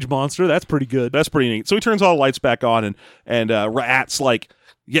full rage monster. That's pretty good. That's pretty neat. So he turns all the lights back on, and Rat's like,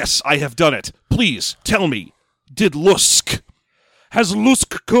 yes, I have done it. Please, tell me, did Lusk... Has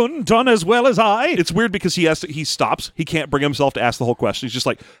Lusk-kun done as well as I? It's weird because he stops. He can't bring himself to ask the whole question. He's just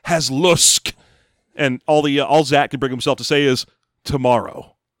like, has Lusk... And all Zat can bring himself to say is,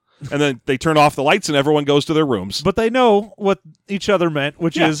 tomorrow. And then they turn off the lights and everyone goes to their rooms. But they know what each other meant,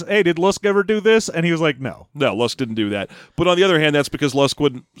 which is, hey, did Lusk ever do this? And he was like, no. No, Lusk didn't do that. But on the other hand, that's because Lusk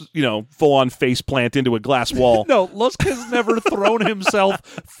wouldn't, full-on face plant into a glass wall. No, Lusk has never thrown himself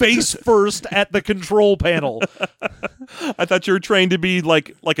face first at the control panel. I thought you were trained to be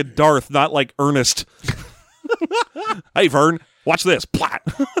like a Darth, not like Ernest. Hey, Vern, watch this. Plot.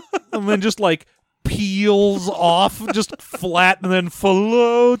 And then just like peels off, just flat, and then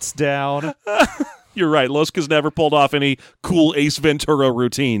floats down. You're right. Lusk has never pulled off any cool Ace Ventura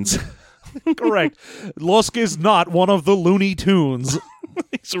routines. Correct. Lusk is not one of the Looney Tunes.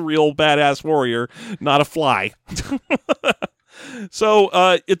 He's a real badass warrior, not a fly. So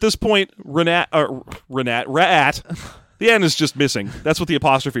at this point, Rat, the N is just missing. That's what the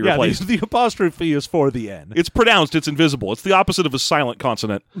apostrophe replaced. The apostrophe is for the N. It's pronounced, it's invisible. It's the opposite of a silent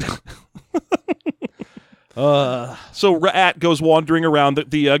consonant. So Rat goes wandering around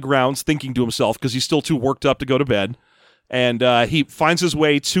the grounds thinking to himself because he's still too worked up to go to bed. And he finds his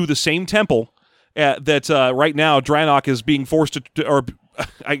way to the same temple that right now Draenok is being forced to, or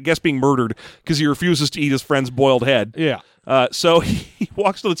I guess being murdered because he refuses to eat his friend's boiled head. Yeah. So he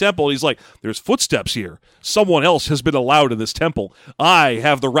walks to the temple and he's like, there's footsteps here. Someone else has been allowed in this temple. I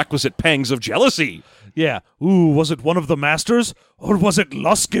have the requisite pangs of jealousy. Yeah. Ooh, was it one of the masters? Or was it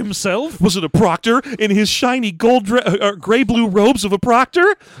Lusk himself? Was it a proctor in his shiny gold gray-blue robes of a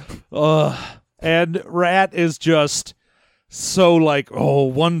proctor? And Rat is just so like, oh,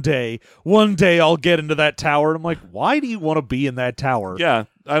 one day I'll get into that tower. And I'm like, why do you want to be in that tower? Yeah,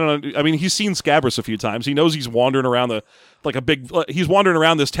 I don't know. I mean, he's seen Scabrous a few times. He knows he's wandering around he's wandering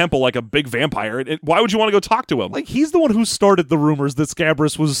around this temple like a big vampire. Why would you want to go talk to him? Like, he's the one who started the rumors that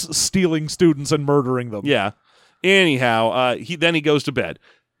Scabrous was stealing students and murdering them. Yeah. Anyhow, he goes to bed.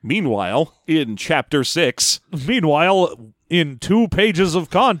 Meanwhile, in Chapter 6... in 2 pages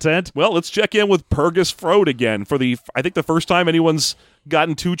of content... Well, let's check in with Purgus Frode again for I think the first time anyone's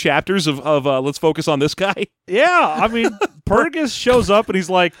gotten 2 chapters of let's focus on this guy. Yeah, I mean, Purgus shows up and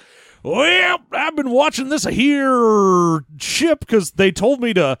he's like, well, I've been watching this here ship because they told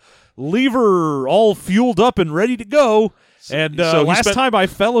me to leave her all fueled up and ready to go. And last time I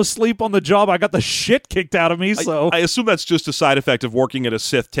fell asleep on the job, I got the shit kicked out of me. So I assume that's just a side effect of working at a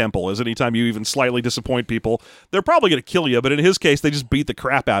Sith temple, is anytime you even slightly disappoint people, they're probably going to kill you, but in his case, they just beat the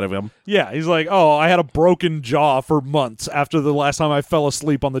crap out of him. Yeah, he's like, oh, I had a broken jaw for months after the last time I fell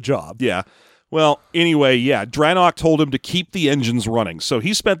asleep on the job. Yeah. Well, anyway, yeah, Draenok told him to keep the engines running, so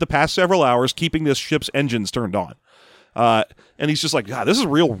he spent the past several hours keeping this ship's engines turned on. And he's just like, God, this is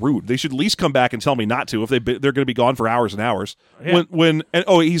real rude. They should at least come back and tell me not to if they're going to be gone for hours and hours. Yeah.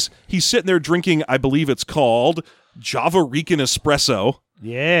 He's sitting there drinking, I believe it's called Java Rican Espresso.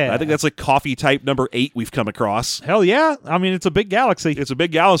 Yeah. I think that's like coffee type number 8 we've come across. Hell yeah. I mean, it's a big galaxy. It's a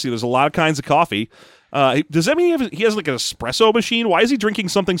big galaxy. There's a lot of kinds of coffee. Does that mean he has like an espresso machine? Why is he drinking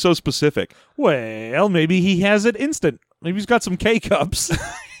something so specific? Well, maybe he has it instant. Maybe he's got some K-cups.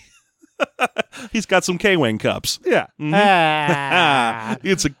 He's got some K-Wing cups. Yeah. Mm-hmm.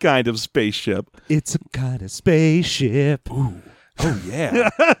 It's a kind of spaceship. It's a kind of spaceship. Ooh. Oh,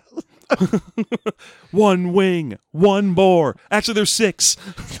 yeah. 1 wing, 1 more. Actually, there's 6.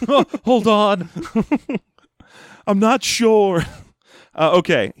 Hold on. I'm not sure.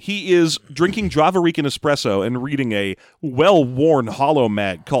 Okay, he is drinking Java Rican Espresso and reading a well-worn holo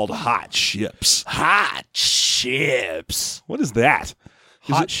mag called Hot Ships. Hot Ships. What is that?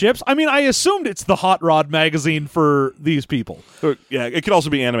 Hot Ships? I mean, I assumed it's the Hot Rod magazine for these people. Yeah, it could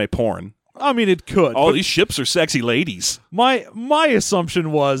also be anime porn. I mean, it could. Oh, these ships are sexy ladies. My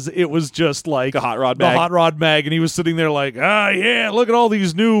assumption was it was just like the Hot Rod mag. The Hot Rod mag, and he was sitting there like, yeah, look at all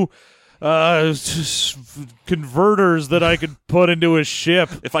these new converters that I could put into a ship.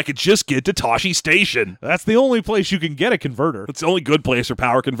 If I could just get to Toshi Station. That's the only place you can get a converter. It's the only good place for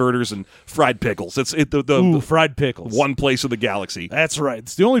power converters and fried pickles. It's the fried pickles. One place in the galaxy. That's right.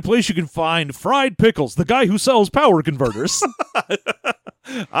 It's the only place you can find Fried Pickles, the guy who sells power converters.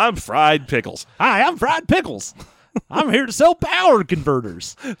 I'm Fried Pickles. Hi, I'm Fried Pickles. I'm here to sell power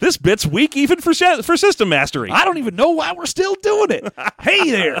converters. This bit's weak even for system mastery. I don't even know why we're still doing it. Hey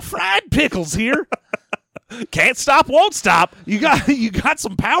there, Fried Pickles here. Can't stop, won't stop. You got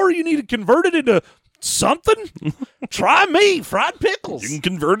some power you need to convert it into something? Try me, Fried Pickles. You can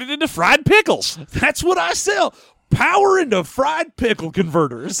convert it into fried pickles. That's what I sell. Power into fried pickle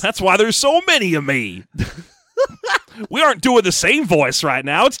converters. That's why there's so many of me. We aren't doing the same voice right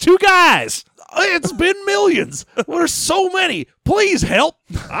now. It's 2 guys. It's been millions. There's so many. Please help.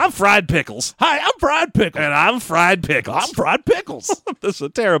 I'm Fried Pickles. Hi, I'm Fried Pickles. And I'm Fried Pickles. I'm Fried Pickles. This is a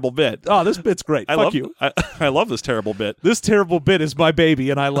terrible bit. Oh, this bit's great. Fuck you. I love this terrible bit. This terrible bit is my baby,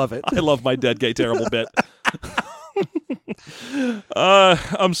 and I love it. I love my dead gay terrible bit.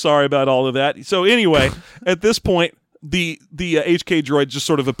 I'm sorry about all of that. So anyway, at this point, the HK droid just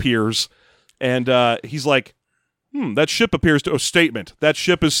sort of appears, and he's like, that ship appears to a statement. That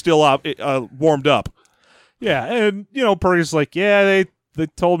ship is still warmed up. Yeah, and Purdy's like, yeah, They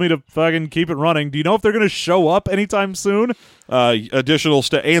told me to fucking keep it running. Do you know if they're going to show up anytime soon? Additional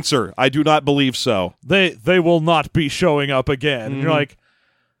answer. I do not believe so. They will not be showing up again. And you're like,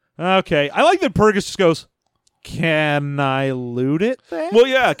 okay. I like that Purgus just goes, can I loot it then? Well,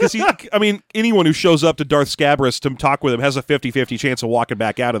 yeah, because anyone who shows up to Darth Scabrous to talk with him has a 50-50 chance of walking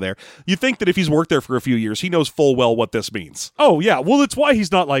back out of there. You think that if he's worked there for a few years, he knows full well what this means. Oh, yeah. Well, it's why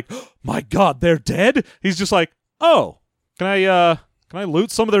he's not like, oh, my God, they're dead. He's just like, oh, can I loot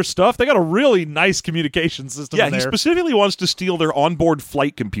some of their stuff? They got a really nice communication system in there. He specifically wants to steal their onboard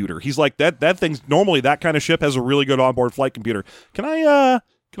flight computer. He's like, that thing's normally that kind of ship has a really good onboard flight computer. Can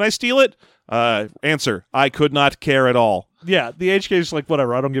I steal it? Answer, I could not care at all. Yeah, the HK is like,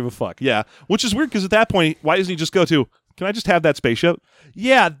 whatever, I don't give a fuck. Yeah, which is weird because at that point, why doesn't he just go to, can I just have that spaceship?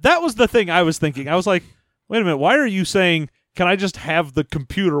 Yeah, that was the thing I was thinking. I was like, wait a minute, why are you saying, can I just have the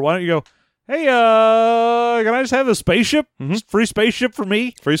computer? Why don't you go, hey, can I just have the spaceship? Free spaceship for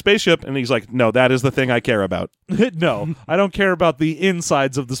me? Free spaceship. And he's like, no, that is the thing I care about. No, I don't care about the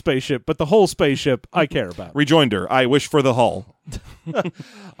insides of the spaceship, but the whole spaceship I care about. Rejoinder, I wish for the hull.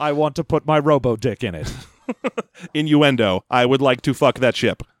 I want to put my robo-dick in it. Innuendo, I would like to fuck that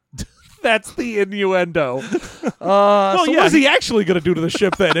ship. That's the innuendo. What is he actually going to do to the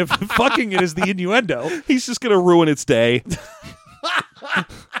ship then if fucking it is the innuendo? He's just going to ruin its day.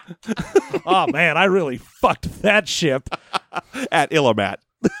 Oh, man, I really fucked that ship. At Illimat.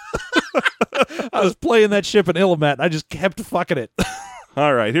 I was playing that ship in Illimat, and I just kept fucking it.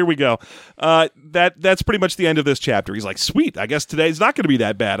 All right, here we go. That's pretty much the end of this chapter. He's like, sweet, I guess today's not going to be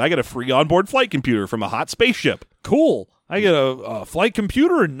that bad. I get a free onboard flight computer from a hot spaceship. Cool. I get a flight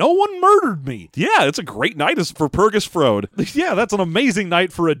computer, and no one murdered me. Yeah, it's a great night for Purgus Frode. Yeah, that's an amazing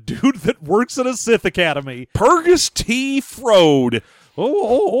night for a dude that works at a Sith Academy. Purgus T. Frode.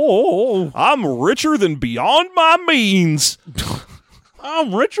 Oh. I'm richer than beyond my means.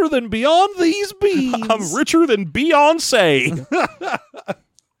 I'm richer than beyond these beans. I'm richer than Beyonce.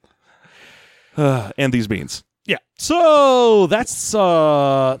 And these beans. Yeah. So that's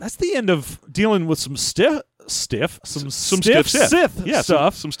the end of dealing with some stiff Sith yeah,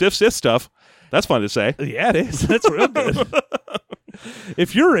 stuff. Some stiff Sith stuff. That's fun to say. Yeah, it is. That's real good.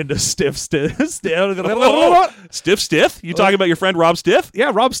 If you're into stiff, Stiff? You talking about your friend Rob Stith?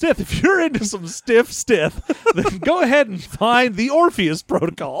 Yeah, Rob Stith. If you're into some stiff, then go ahead and find the Orpheus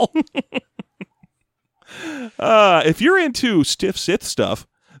Protocol. If you're into stiff Sith stuff,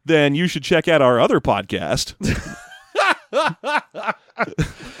 then you should check out our other podcast.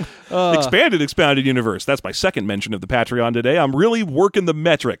 Expounded Universe. That's my second mention of the Patreon today. I'm really working the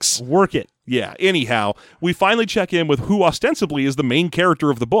metrics. Work it. Yeah, anyhow, we finally check in with who ostensibly is the main character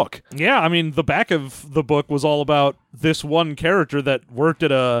of the book. Yeah, I mean, the back of the book was all about this one character that worked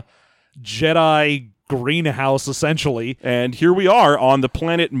at a Jedi greenhouse, essentially. And here we are on the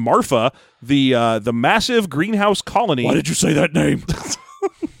planet Marfa, the massive greenhouse colony. Why did you say that name?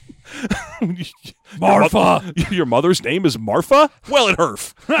 Marfa. Your mother's name is Marfa? Well, it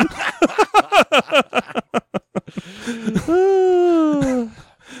herf.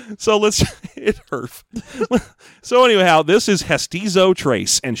 So let's hit herf. So anyhow, this is Hestizo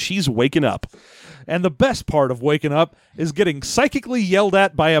Trace, and she's waking up. And the best part of waking up is getting psychically yelled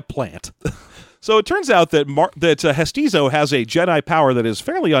at by a plant. So it turns out that Hestizo has a Jedi power that is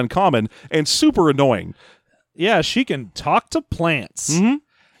fairly uncommon and super annoying. Yeah, she can talk to plants. Mm-hmm.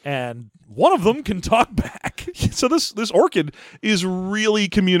 And one of them can talk back. So this orchid is really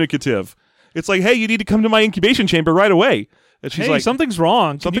communicative. It's like, hey, you need to come to my incubation chamber right away. And she's like, something's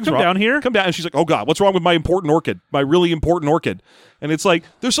wrong. Can you come down here? Come down. And she's like, oh, God, what's wrong with my important orchid? My really important orchid. And it's like,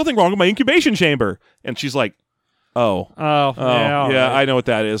 there's something wrong with my incubation chamber. And she's like, yeah, right. I know what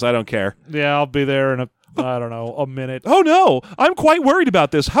that is. I don't care. Yeah, I'll be there in a minute. Oh, no, I'm quite worried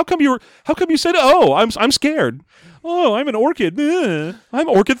about this. How come you said, oh, I'm scared. Oh, I'm an orchid. I'm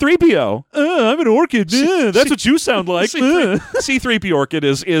Orchid 3PO. I'm an orchid. That's what you sound like. C3P Orchid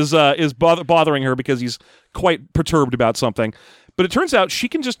is bothering her because he's quite perturbed about something. But it turns out she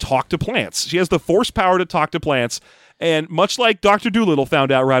can just talk to plants. She has the force power to talk to plants. And much like Dr. Dolittle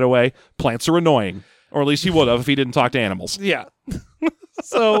found out right away, plants are annoying. Or at least he would have if he didn't talk to animals. Yeah.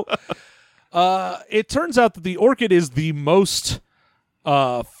 So it turns out that the orchid is the most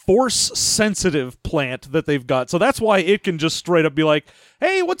force-sensitive plant that they've got. So that's why it can just straight up be like,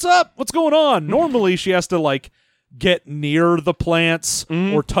 hey, what's up? What's going on? Normally, she has to, get near the plants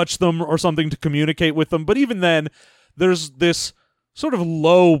or touch them or something to communicate with them. But even then, there's this sort of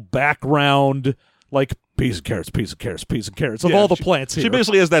low background, peas and carrots of all the plants here. She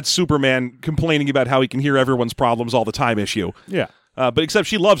basically has that Superman complaining about how he can hear everyone's problems all the time issue. Yeah. But except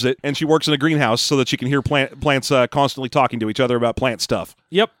she loves it, and she works in a greenhouse so that she can hear plants constantly talking to each other about plant stuff.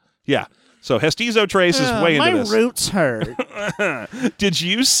 Yep. Yeah. So Hestizo Trace is way into this. My roots hurt. Did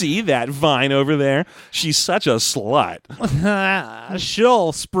you see that vine over there? She's such a slut.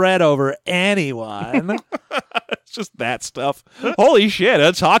 She'll spread over anyone. It's just that stuff. Holy shit,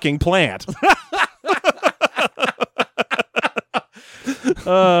 a talking plant.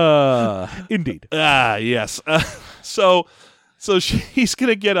 Indeed. Yes. So she's going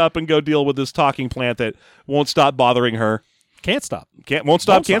to get up and go deal with this talking plant that won't stop bothering her. Can't stop. Won't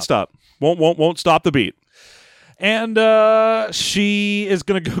stop. Won't stop the beat. And she is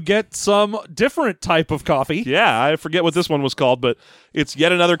going to go get some different type of coffee. Yeah, I forget what this one was called, but it's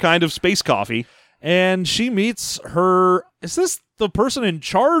yet another kind of space coffee. And she meets her... Is this the person in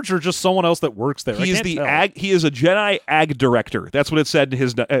charge or just someone else that works there? He is He is a Jedi ag director. That's what it said in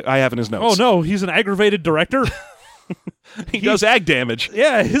his. I have in his notes. Oh no, he's an aggravated director. He does ag damage.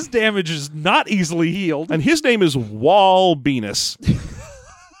 Yeah, his damage is not easily healed. And his name is Wal Venus.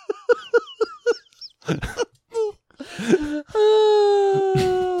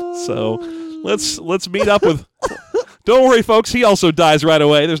 So let's meet up with. Don't worry, folks. He also dies right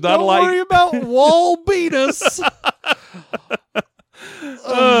away. There's not a lot. Don't worry about Wal Venus.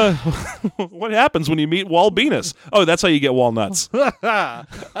 What happens when you meet Wal Venus? Oh, that's how you get walnuts. That's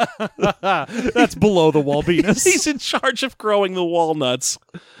below the Wal Venus. He's in charge of growing the walnuts.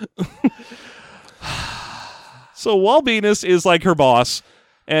 So Wal Venus is like her boss,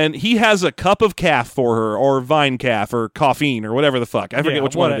 and he has a cup of calf for her, or vine calf, or caffeine, or whatever the fuck. I forget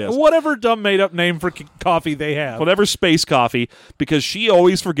which one it is. Whatever dumb made-up name for coffee they have. Whatever space coffee, because she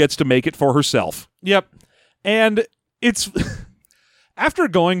always forgets to make it for herself. Yep. And it's... After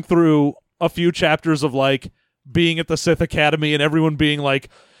going through a few chapters of, like, being at the Sith Academy and everyone being, like,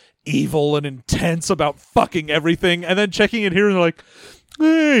 evil and intense about fucking everything, and then checking in here and they're like,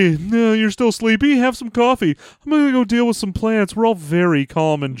 hey, no, you're still sleepy? Have some coffee. I'm going to go deal with some plants. We're all very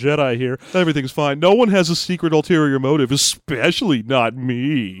calm and Jedi here. Everything's fine. No one has a secret ulterior motive, especially not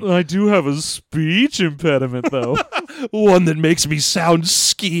me. I do have a speech impediment, though. One that makes me sound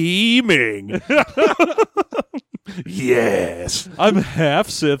scheming. Yes. I'm half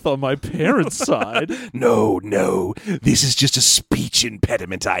Sith on my parents' side. No. This is just a speech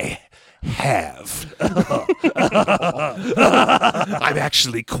impediment I have. I'm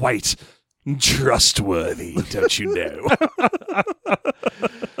actually quite trustworthy, don't you know?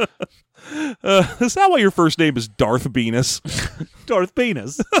 Is that why your first name is Darth Venus? Darth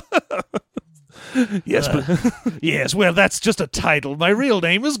Venus. Yes, but yes, well, that's just a title. My real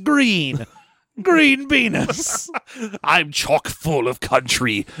name is Green. Green Venus. I'm chock full of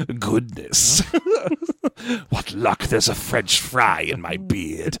country goodness. What luck, there's a French fry in my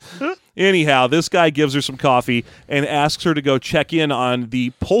beard. Anyhow, this guy gives her some coffee and asks her to go check in on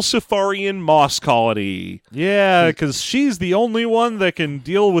the Pulsifarian moss colony. Yeah, because she's the only one that can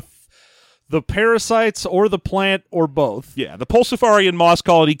deal with the parasites or the plant or both. Yeah, the Pulsifarian moss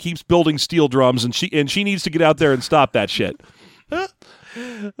colony keeps building steel drums, and she needs to get out there and stop that shit.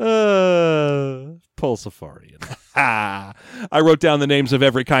 Pulsifarian. I wrote down the names of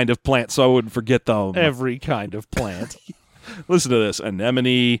every kind of plant so I wouldn't forget them. Every kind of plant. Listen to this: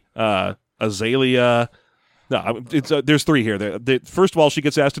 anemone, azalea. No, there's three here. First of all, she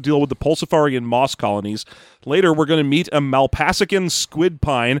gets asked to deal with the Pulsifarian moss colonies. Later, we're going to meet a Malpacican squid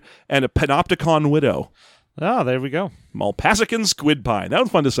pine and a Panopticon widow. Oh, there we go. Malpacican squid pine. That was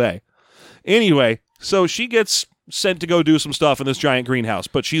fun to say. Anyway, so she gets sent to go do some stuff in this giant greenhouse,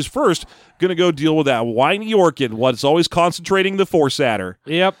 but she's first going to go deal with that whiny orchid, what's always concentrating the force at her.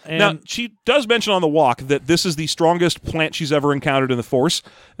 Yep. Now, she does mention on the walk that this is the strongest plant she's ever encountered in the force,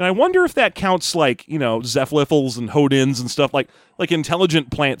 and I wonder if that counts like, Zephlifels and Hodins and stuff like intelligent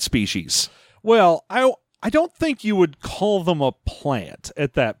plant species. Well, I don't think you would call them a plant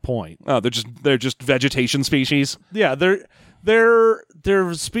at that point. Oh, they're just vegetation species? Yeah,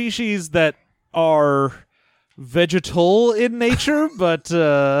 they're species that are vegetal in nature, but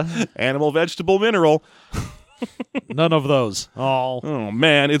animal, vegetable, mineral. None of those. Oh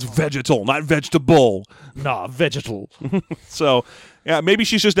man, it's vegetal, not vegetable. Nah, vegetal. So, yeah, maybe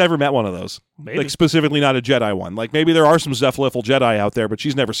she's just never met one of those. Maybe. Like specifically not a Jedi one. Like maybe there are some Zephlifel Jedi out there, but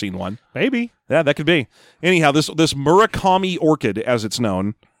she's never seen one. Maybe. Yeah, that could be. Anyhow, this Murakami orchid, as it's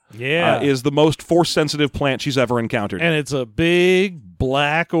known, is the most force-sensitive plant she's ever encountered. And it's a big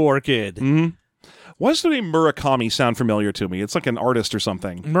black orchid. Mm-hmm. Why does the name Murakami sound familiar to me? It's like an artist or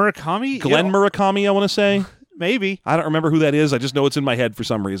something. Murakami? Glenn Murakami, I want to say. Maybe. I don't remember who that is. I just know it's in my head for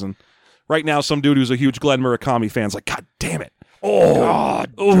some reason. Right now, some dude who's a huge Glenn Murakami fan's like, God damn it. Oh,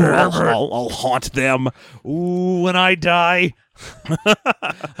 God. I'll I'll haunt them. Ooh, when I die.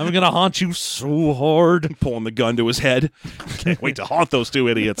 I'm gonna haunt you so hard. Pulling the gun to his head. Can't wait to haunt those two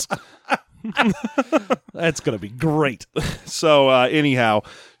idiots. That's gonna be great. So anyhow,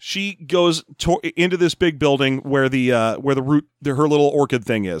 she goes into this big building where her little orchid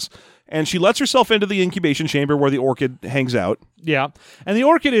thing is, and she lets herself into the incubation chamber where the orchid hangs out. Yeah, and the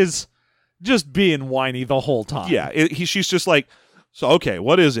orchid is just being whiny the whole time. Yeah, she's just like, so okay,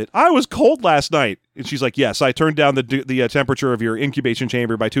 what is it? I was cold last night, and she's like, yes, I turned down the temperature of your incubation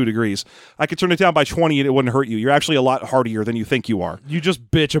chamber by 2 degrees. I could turn it down by 20 and it wouldn't hurt you. You're actually a lot hardier than you think you are. You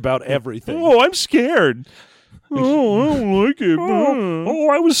just bitch about everything. Oh, I'm scared. Oh, I don't like it. Oh,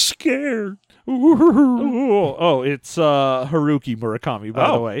 I was scared. Oh, it's Haruki Murakami,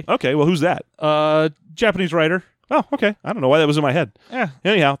 by the way. Okay, well, who's that? Japanese writer. Oh, okay. I don't know why that was in my head. Yeah.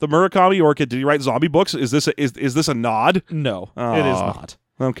 Anyhow, the Murakami Orchid. Did he write zombie books? Is this a nod? No, it is not.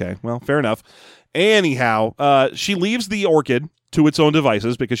 Okay, well, fair enough. Anyhow, she leaves the orchid to its own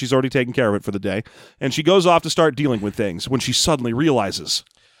devices because she's already taken care of it for the day, and she goes off to start dealing with things when she suddenly realizes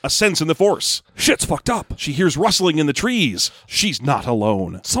a sense in the force. Shit's fucked up. She hears rustling in the trees. She's not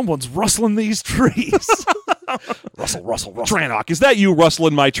alone. Someone's rustling these trees. Rustle, rustle, rustle. Tranok, is that you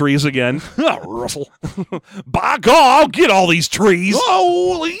rustling my trees again? Rustle. By God, I'll get all these trees.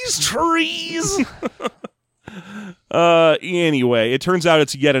 Oh, these trees. Anyway, it turns out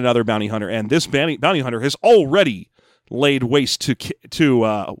it's yet another bounty hunter, and this bounty hunter has already laid waste to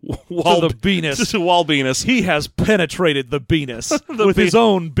the Venus. To Walbenus. He has penetrated the Venus with his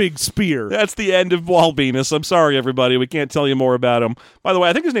own big spear. That's the end of Walbenus. I'm sorry, everybody. We can't tell you more about him. By the way,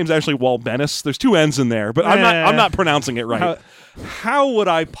 I think his name's actually Walbenus. There's 2 N's in there, but I'm not pronouncing it right. How would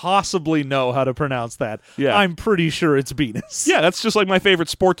I possibly know how to pronounce that? Yeah. I'm pretty sure it's Venus. Yeah, that's just like my favorite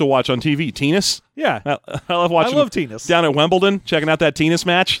sport to watch on TV. Tennis. Yeah. I love watching. I love tennis. Down at Wimbledon, checking out that tennis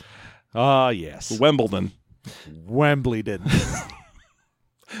match. Yes. Wimbledon. Wembleyden.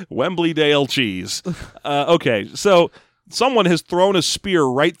 Wembley-Dale cheese. Okay, so someone has thrown a spear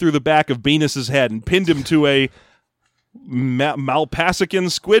right through the back of Venus's head and pinned him to a Malpacican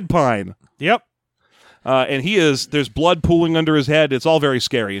squid pine. Yep. And there's blood pooling under his head. It's all very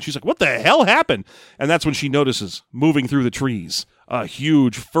scary. And she's like, what the hell happened? And that's when she notices, moving through the trees, a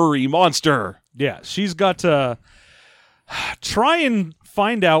huge furry monster. Yeah, she's got to try and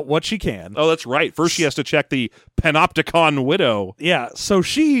find out what she can. Oh, that's right. First she has to check the Panopticon Widow. Yeah, so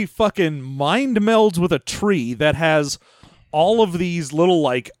she fucking mind melds with a tree that has all of these little,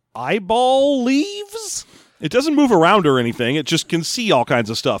 like, eyeball leaves. It doesn't move around or anything. It just can see all kinds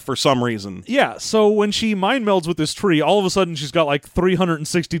of stuff for some reason. Yeah, so when she mind melds with this tree, all of a sudden she's got, like,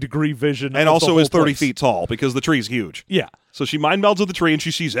 360-degree vision. And also is 30 feet tall because the tree's huge. Yeah. So she mind melds with the tree and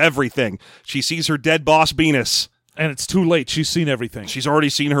she sees everything. She sees her dead boss, Venus. And it's too late. She's seen everything. She's already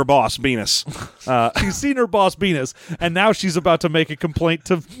seen her boss, Venus. She's seen her boss, Venus, and now she's about to make a complaint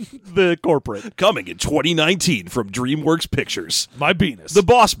to the corporate. Coming in 2019 from DreamWorks Pictures. My Venus. The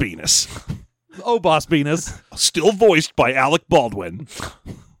boss Venus. Oh, boss Venus. Still voiced by Alec Baldwin.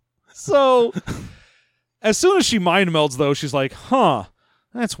 So, as soon as she mind melds, though, she's like, huh,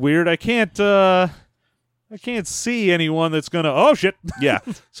 that's weird. I can't see anyone that's gonna... Oh, shit. Yeah.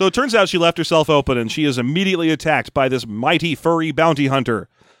 So it turns out she left herself open, and she is immediately attacked by this mighty furry bounty hunter,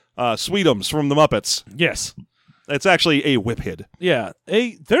 Sweetums from the Muppets. Yes. It's actually a whiphid. Yeah.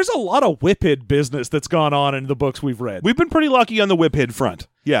 There's a lot of whiphid business that's gone on in the books we've read. We've been pretty lucky on the whiphid front.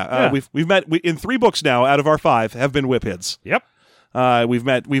 Yeah. We've met in 3 books now out of our 5 have been whiphids. Yep. We've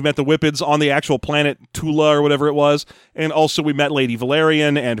met the whiphids on the actual planet Tula or whatever it was, and also we met Lady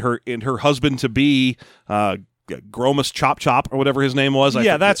Valerian and her husband to be Gromus Chop Chop or whatever his name was.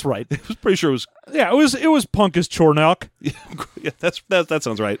 Yeah, that's right. I was pretty sure it was. Yeah, it was Punkus Chornok. Yeah, that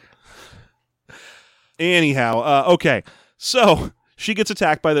sounds right. Anyhow, okay, so she gets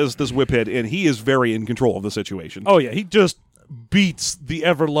attacked by this whiphid, and he is very in control of the situation. Oh yeah, he just beats the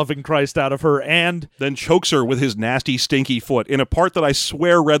ever-loving Christ out of her and then chokes her with his nasty, stinky foot in a part that I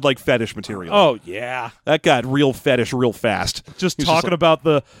swear read like fetish material. Oh, yeah. That got real fetish real fast. Just talking about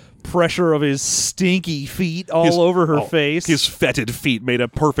the pressure of his stinky feet over her face. His fetid feet made a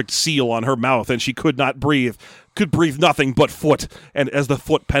perfect seal on her mouth, and she could not breathe. Could breathe nothing but foot. And as the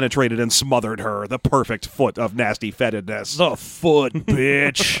foot penetrated and smothered her, the perfect foot of nasty fetidness. The foot,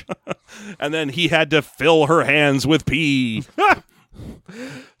 bitch. And then he had to fill her hands with pee.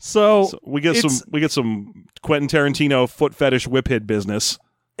 So we get some Quentin Tarantino foot fetish whiphid business.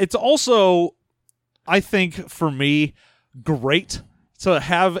 It's also, I think, for me, great to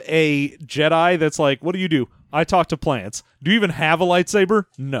have a Jedi that's like, what do? I talk to plants. Do you even have a lightsaber?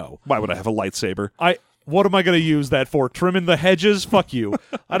 No. Why would I have a lightsaber? What am I going to use that for? Trimming the hedges? Fuck you.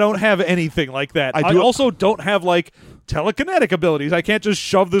 I don't have anything like that. I also don't have, like, telekinetic abilities. I can't just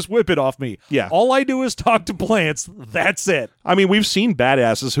shove this whippet off me. Yeah. All I do is talk to plants. That's it. I mean, we've seen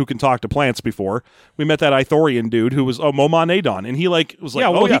badasses who can talk to plants before. We met that Ithorian dude who was Momonadon, and he was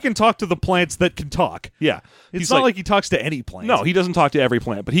like, he can talk to the plants that can talk. Yeah. It's not like he talks to any plant. No, he doesn't talk to every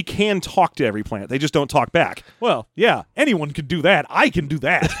plant, but he can talk to every plant. They just don't talk back. Well, yeah, anyone can do that. I can do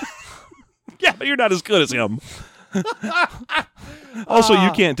that. Yeah, but you're not as good as him. Also,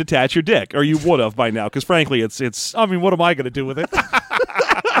 you can't detach your dick, or you would have by now, because frankly, it's. I mean, what am I going to do with it?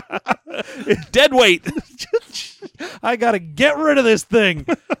 Dead weight. I got to get rid of this thing.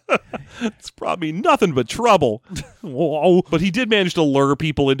 It's probably nothing but trouble. Whoa. But he did manage to lure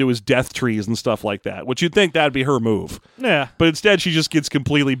people into his death trees and stuff like that, which you'd think that'd be her move. Yeah. But instead, she just gets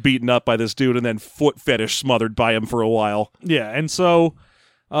completely beaten up by this dude and then foot fetish smothered by him for a while. Yeah, and so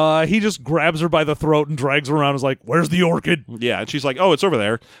he just grabs her by the throat and drags her around and is like, where's the orchid? Yeah, and she's like, oh, it's over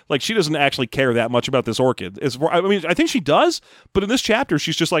there. Like, she doesn't actually care that much about this orchid. I mean, I think she does, but in this chapter,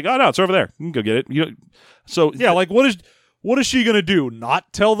 she's just like, oh, no, it's over there. You can go get it. So yeah, like, what is she going to do?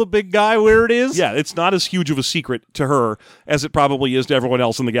 Not tell the big guy where it is? Yeah, it's not as huge of a secret to her as it probably is to everyone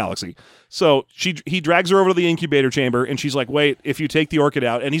else in the galaxy. So he drags her over to the incubator chamber, and she's like, wait, if you take the orchid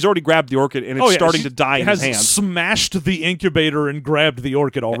out, and he's already grabbed the orchid, and it's starting to die in his hands. Has smashed the incubator and grabbed the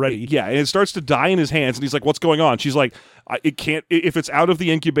orchid already. Yeah, and it starts to die in his hands, and he's like, what's going on? She's like, it can't, if it's out of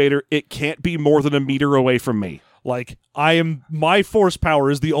the incubator, it can't be more than a meter away from me. Like, my force power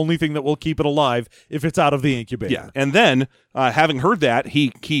is the only thing that will keep it alive if it's out of the incubator. Yeah, and then, having heard that,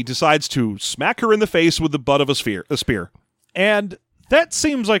 he decides to smack her in the face with the butt of a spear. And that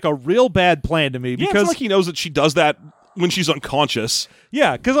seems like a real bad plan to me. Yeah, because it's like he knows that she does that when she's unconscious.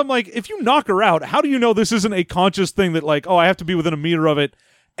 Yeah, because I'm like, if you knock her out, how do you know this isn't a conscious thing that, like, oh, I have to be within a meter of it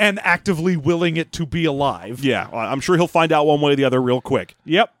and actively willing it to be alive? Yeah, I'm sure he'll find out one way or the other real quick.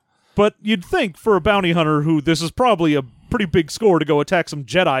 Yep. But you'd think for a bounty hunter who this is probably a pretty big score to go attack some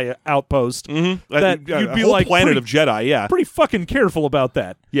Jedi outpost, that you'd be a whole like planet of Jedi, yeah. Pretty fucking careful about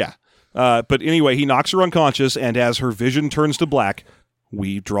that. Yeah. But anyway, he knocks her unconscious, and as her vision turns to black,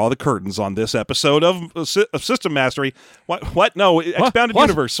 we draw the curtains on this episode of System Mastery. What? No, Expounded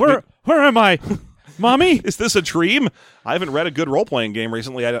Universe. Where am I? Mommy? Is this a dream? I haven't read a good role-playing game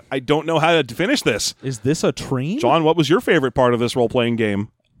recently. I don't know how to finish this. Is this a dream? John, what was your favorite part of this role-playing game?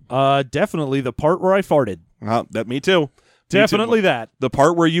 Definitely the part where I farted. Me too. Definitely that. The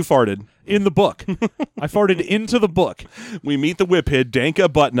part where you farted. In the book. I farted into the book. We meet the whiphead, Danka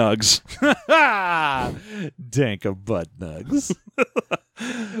Buttnugs. Danka Buttnugs.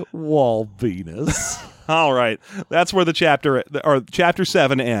 Wall Venus. All right. That's where the chapter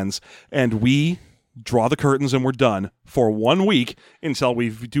 7 ends. And we draw the curtains and we're done for 1 week until we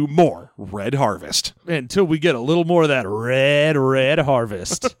do more Red Harvest. Until we get a little more of that red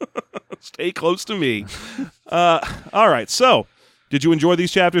harvest. Stay close to me. All right. So, did you enjoy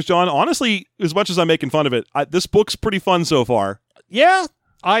these chapters, John? Honestly, as much as I'm making fun of it, this book's pretty fun so far. Yeah.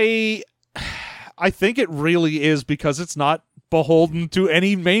 I think it really is because it's not beholden to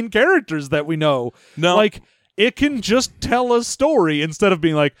any main characters that we know. No. Like, it can just tell a story instead of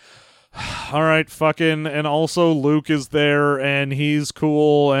being like, all right, fucking, and also Luke is there, and he's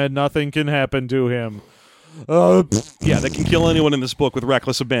cool, and nothing can happen to him. Yeah, they can kill anyone in this book with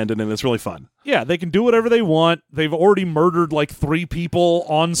reckless abandon, and it's really fun. Yeah, they can do whatever they want. They've already murdered like 3 people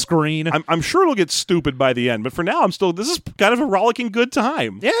on screen. I'm sure it'll get stupid by the end, but for now, this is kind of a rollicking good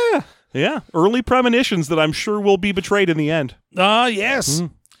time. Yeah. Yeah, early premonitions that I'm sure will be betrayed in the end. Yes.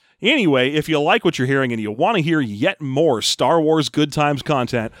 Mm-hmm. Anyway, if you like what you're hearing and you want to hear yet more Star Wars Good Times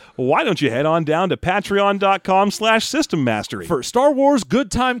content, why don't you head on down to patreon.com/systemmastery for Star Wars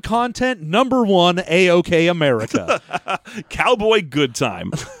Good Time content #1 A-OK America. Cowboy Good Time.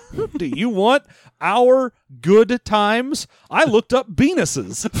 Do you want our good times? I looked up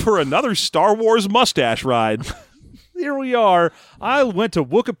Venus's. For another Star Wars mustache ride. Here we are. I went to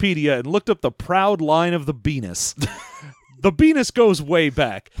Wikipedia and looked up the proud line of the Venus. The Venus goes way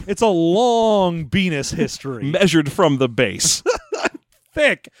back. It's a long Venus history. Measured from the base.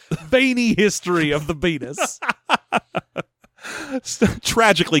 Thick, veiny history of the Venus.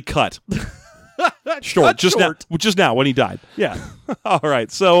 Tragically cut. Short. Just now when he died. Yeah. All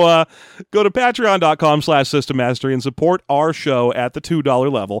right. So go to patreon.com/systemmastery and support our show at the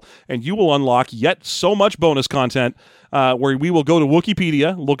 $2 level, and you will unlock yet so much bonus content where we will go to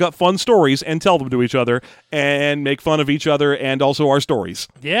Wikipedia, look up fun stories, and tell them to each other, and make fun of each other and also our stories.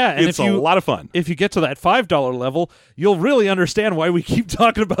 Yeah. And it's a lot of fun. If you get to that $5 level, you'll really understand why we keep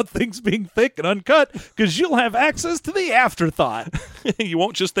talking about things being thick and uncut, because you'll have access to the afterthought. You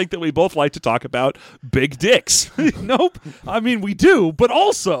won't just think that we both like to talk about big dicks. Nope. I mean, we do, but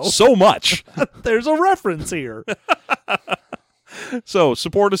also... So much. There's a reference here. So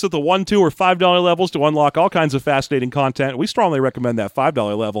support us at the $1, $2, or $5 levels to unlock all kinds of fascinating content. We strongly recommend that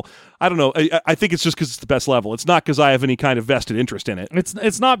 $5 level. I don't know. I think it's just because it's the best level. It's not because I have any kind of vested interest in it.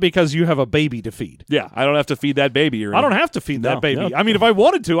 It's not because you have a baby to feed. Yeah, I don't have to feed that baby. I don't have to feed that baby. No. I mean, if I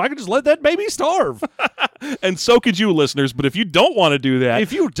wanted to, I could just let that baby starve. And so could you, listeners. But if you don't want to do that...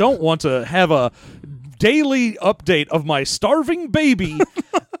 If you don't want to have a daily update of my starving baby...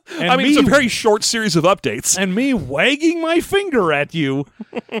 I mean, it's a very short series of updates. And me wagging my finger at you.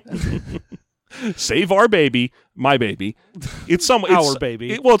 Save our baby, my baby. It's our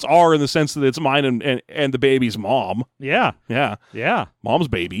baby. It's our in the sense that it's mine and the baby's mom. Yeah. Yeah. Yeah. Mom's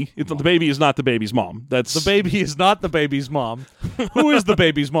baby. The baby is not the baby's mom. The baby is not the baby's mom. Who is the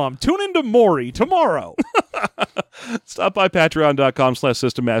baby's mom? Tune into Maury tomorrow. Stop by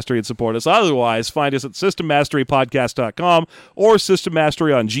patreon.com/System Mastery and support us. Otherwise, find us at systemmasterypodcast.com or System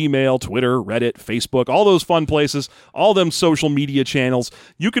Mastery on Gmail, Twitter, Reddit, Facebook, all those fun places, all them social media channels.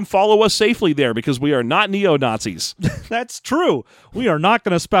 You can follow us safely there because we are not neo-Nazis. That's true. We are not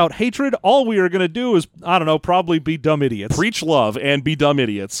going to spout hatred. All we are going to do is, I don't know, probably be dumb idiots. Preach love and be dumb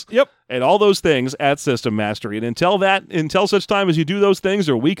idiots. Yep. And all those things at System Mastery. And until such time as you do those things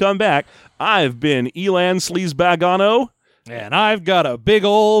or we come back, I've been Elan Sleazebagano. And I've got a big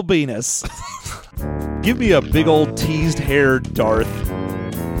old penis. Give me a big old teased hair Darth.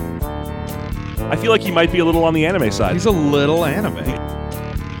 I feel like he might be a little on the anime side. He's a little anime.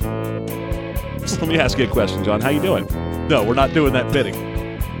 So let me ask you a question, John. How you doing? No, we're not doing that bidding.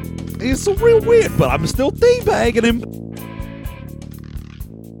 It's so real weird, but I'm still teabagging him.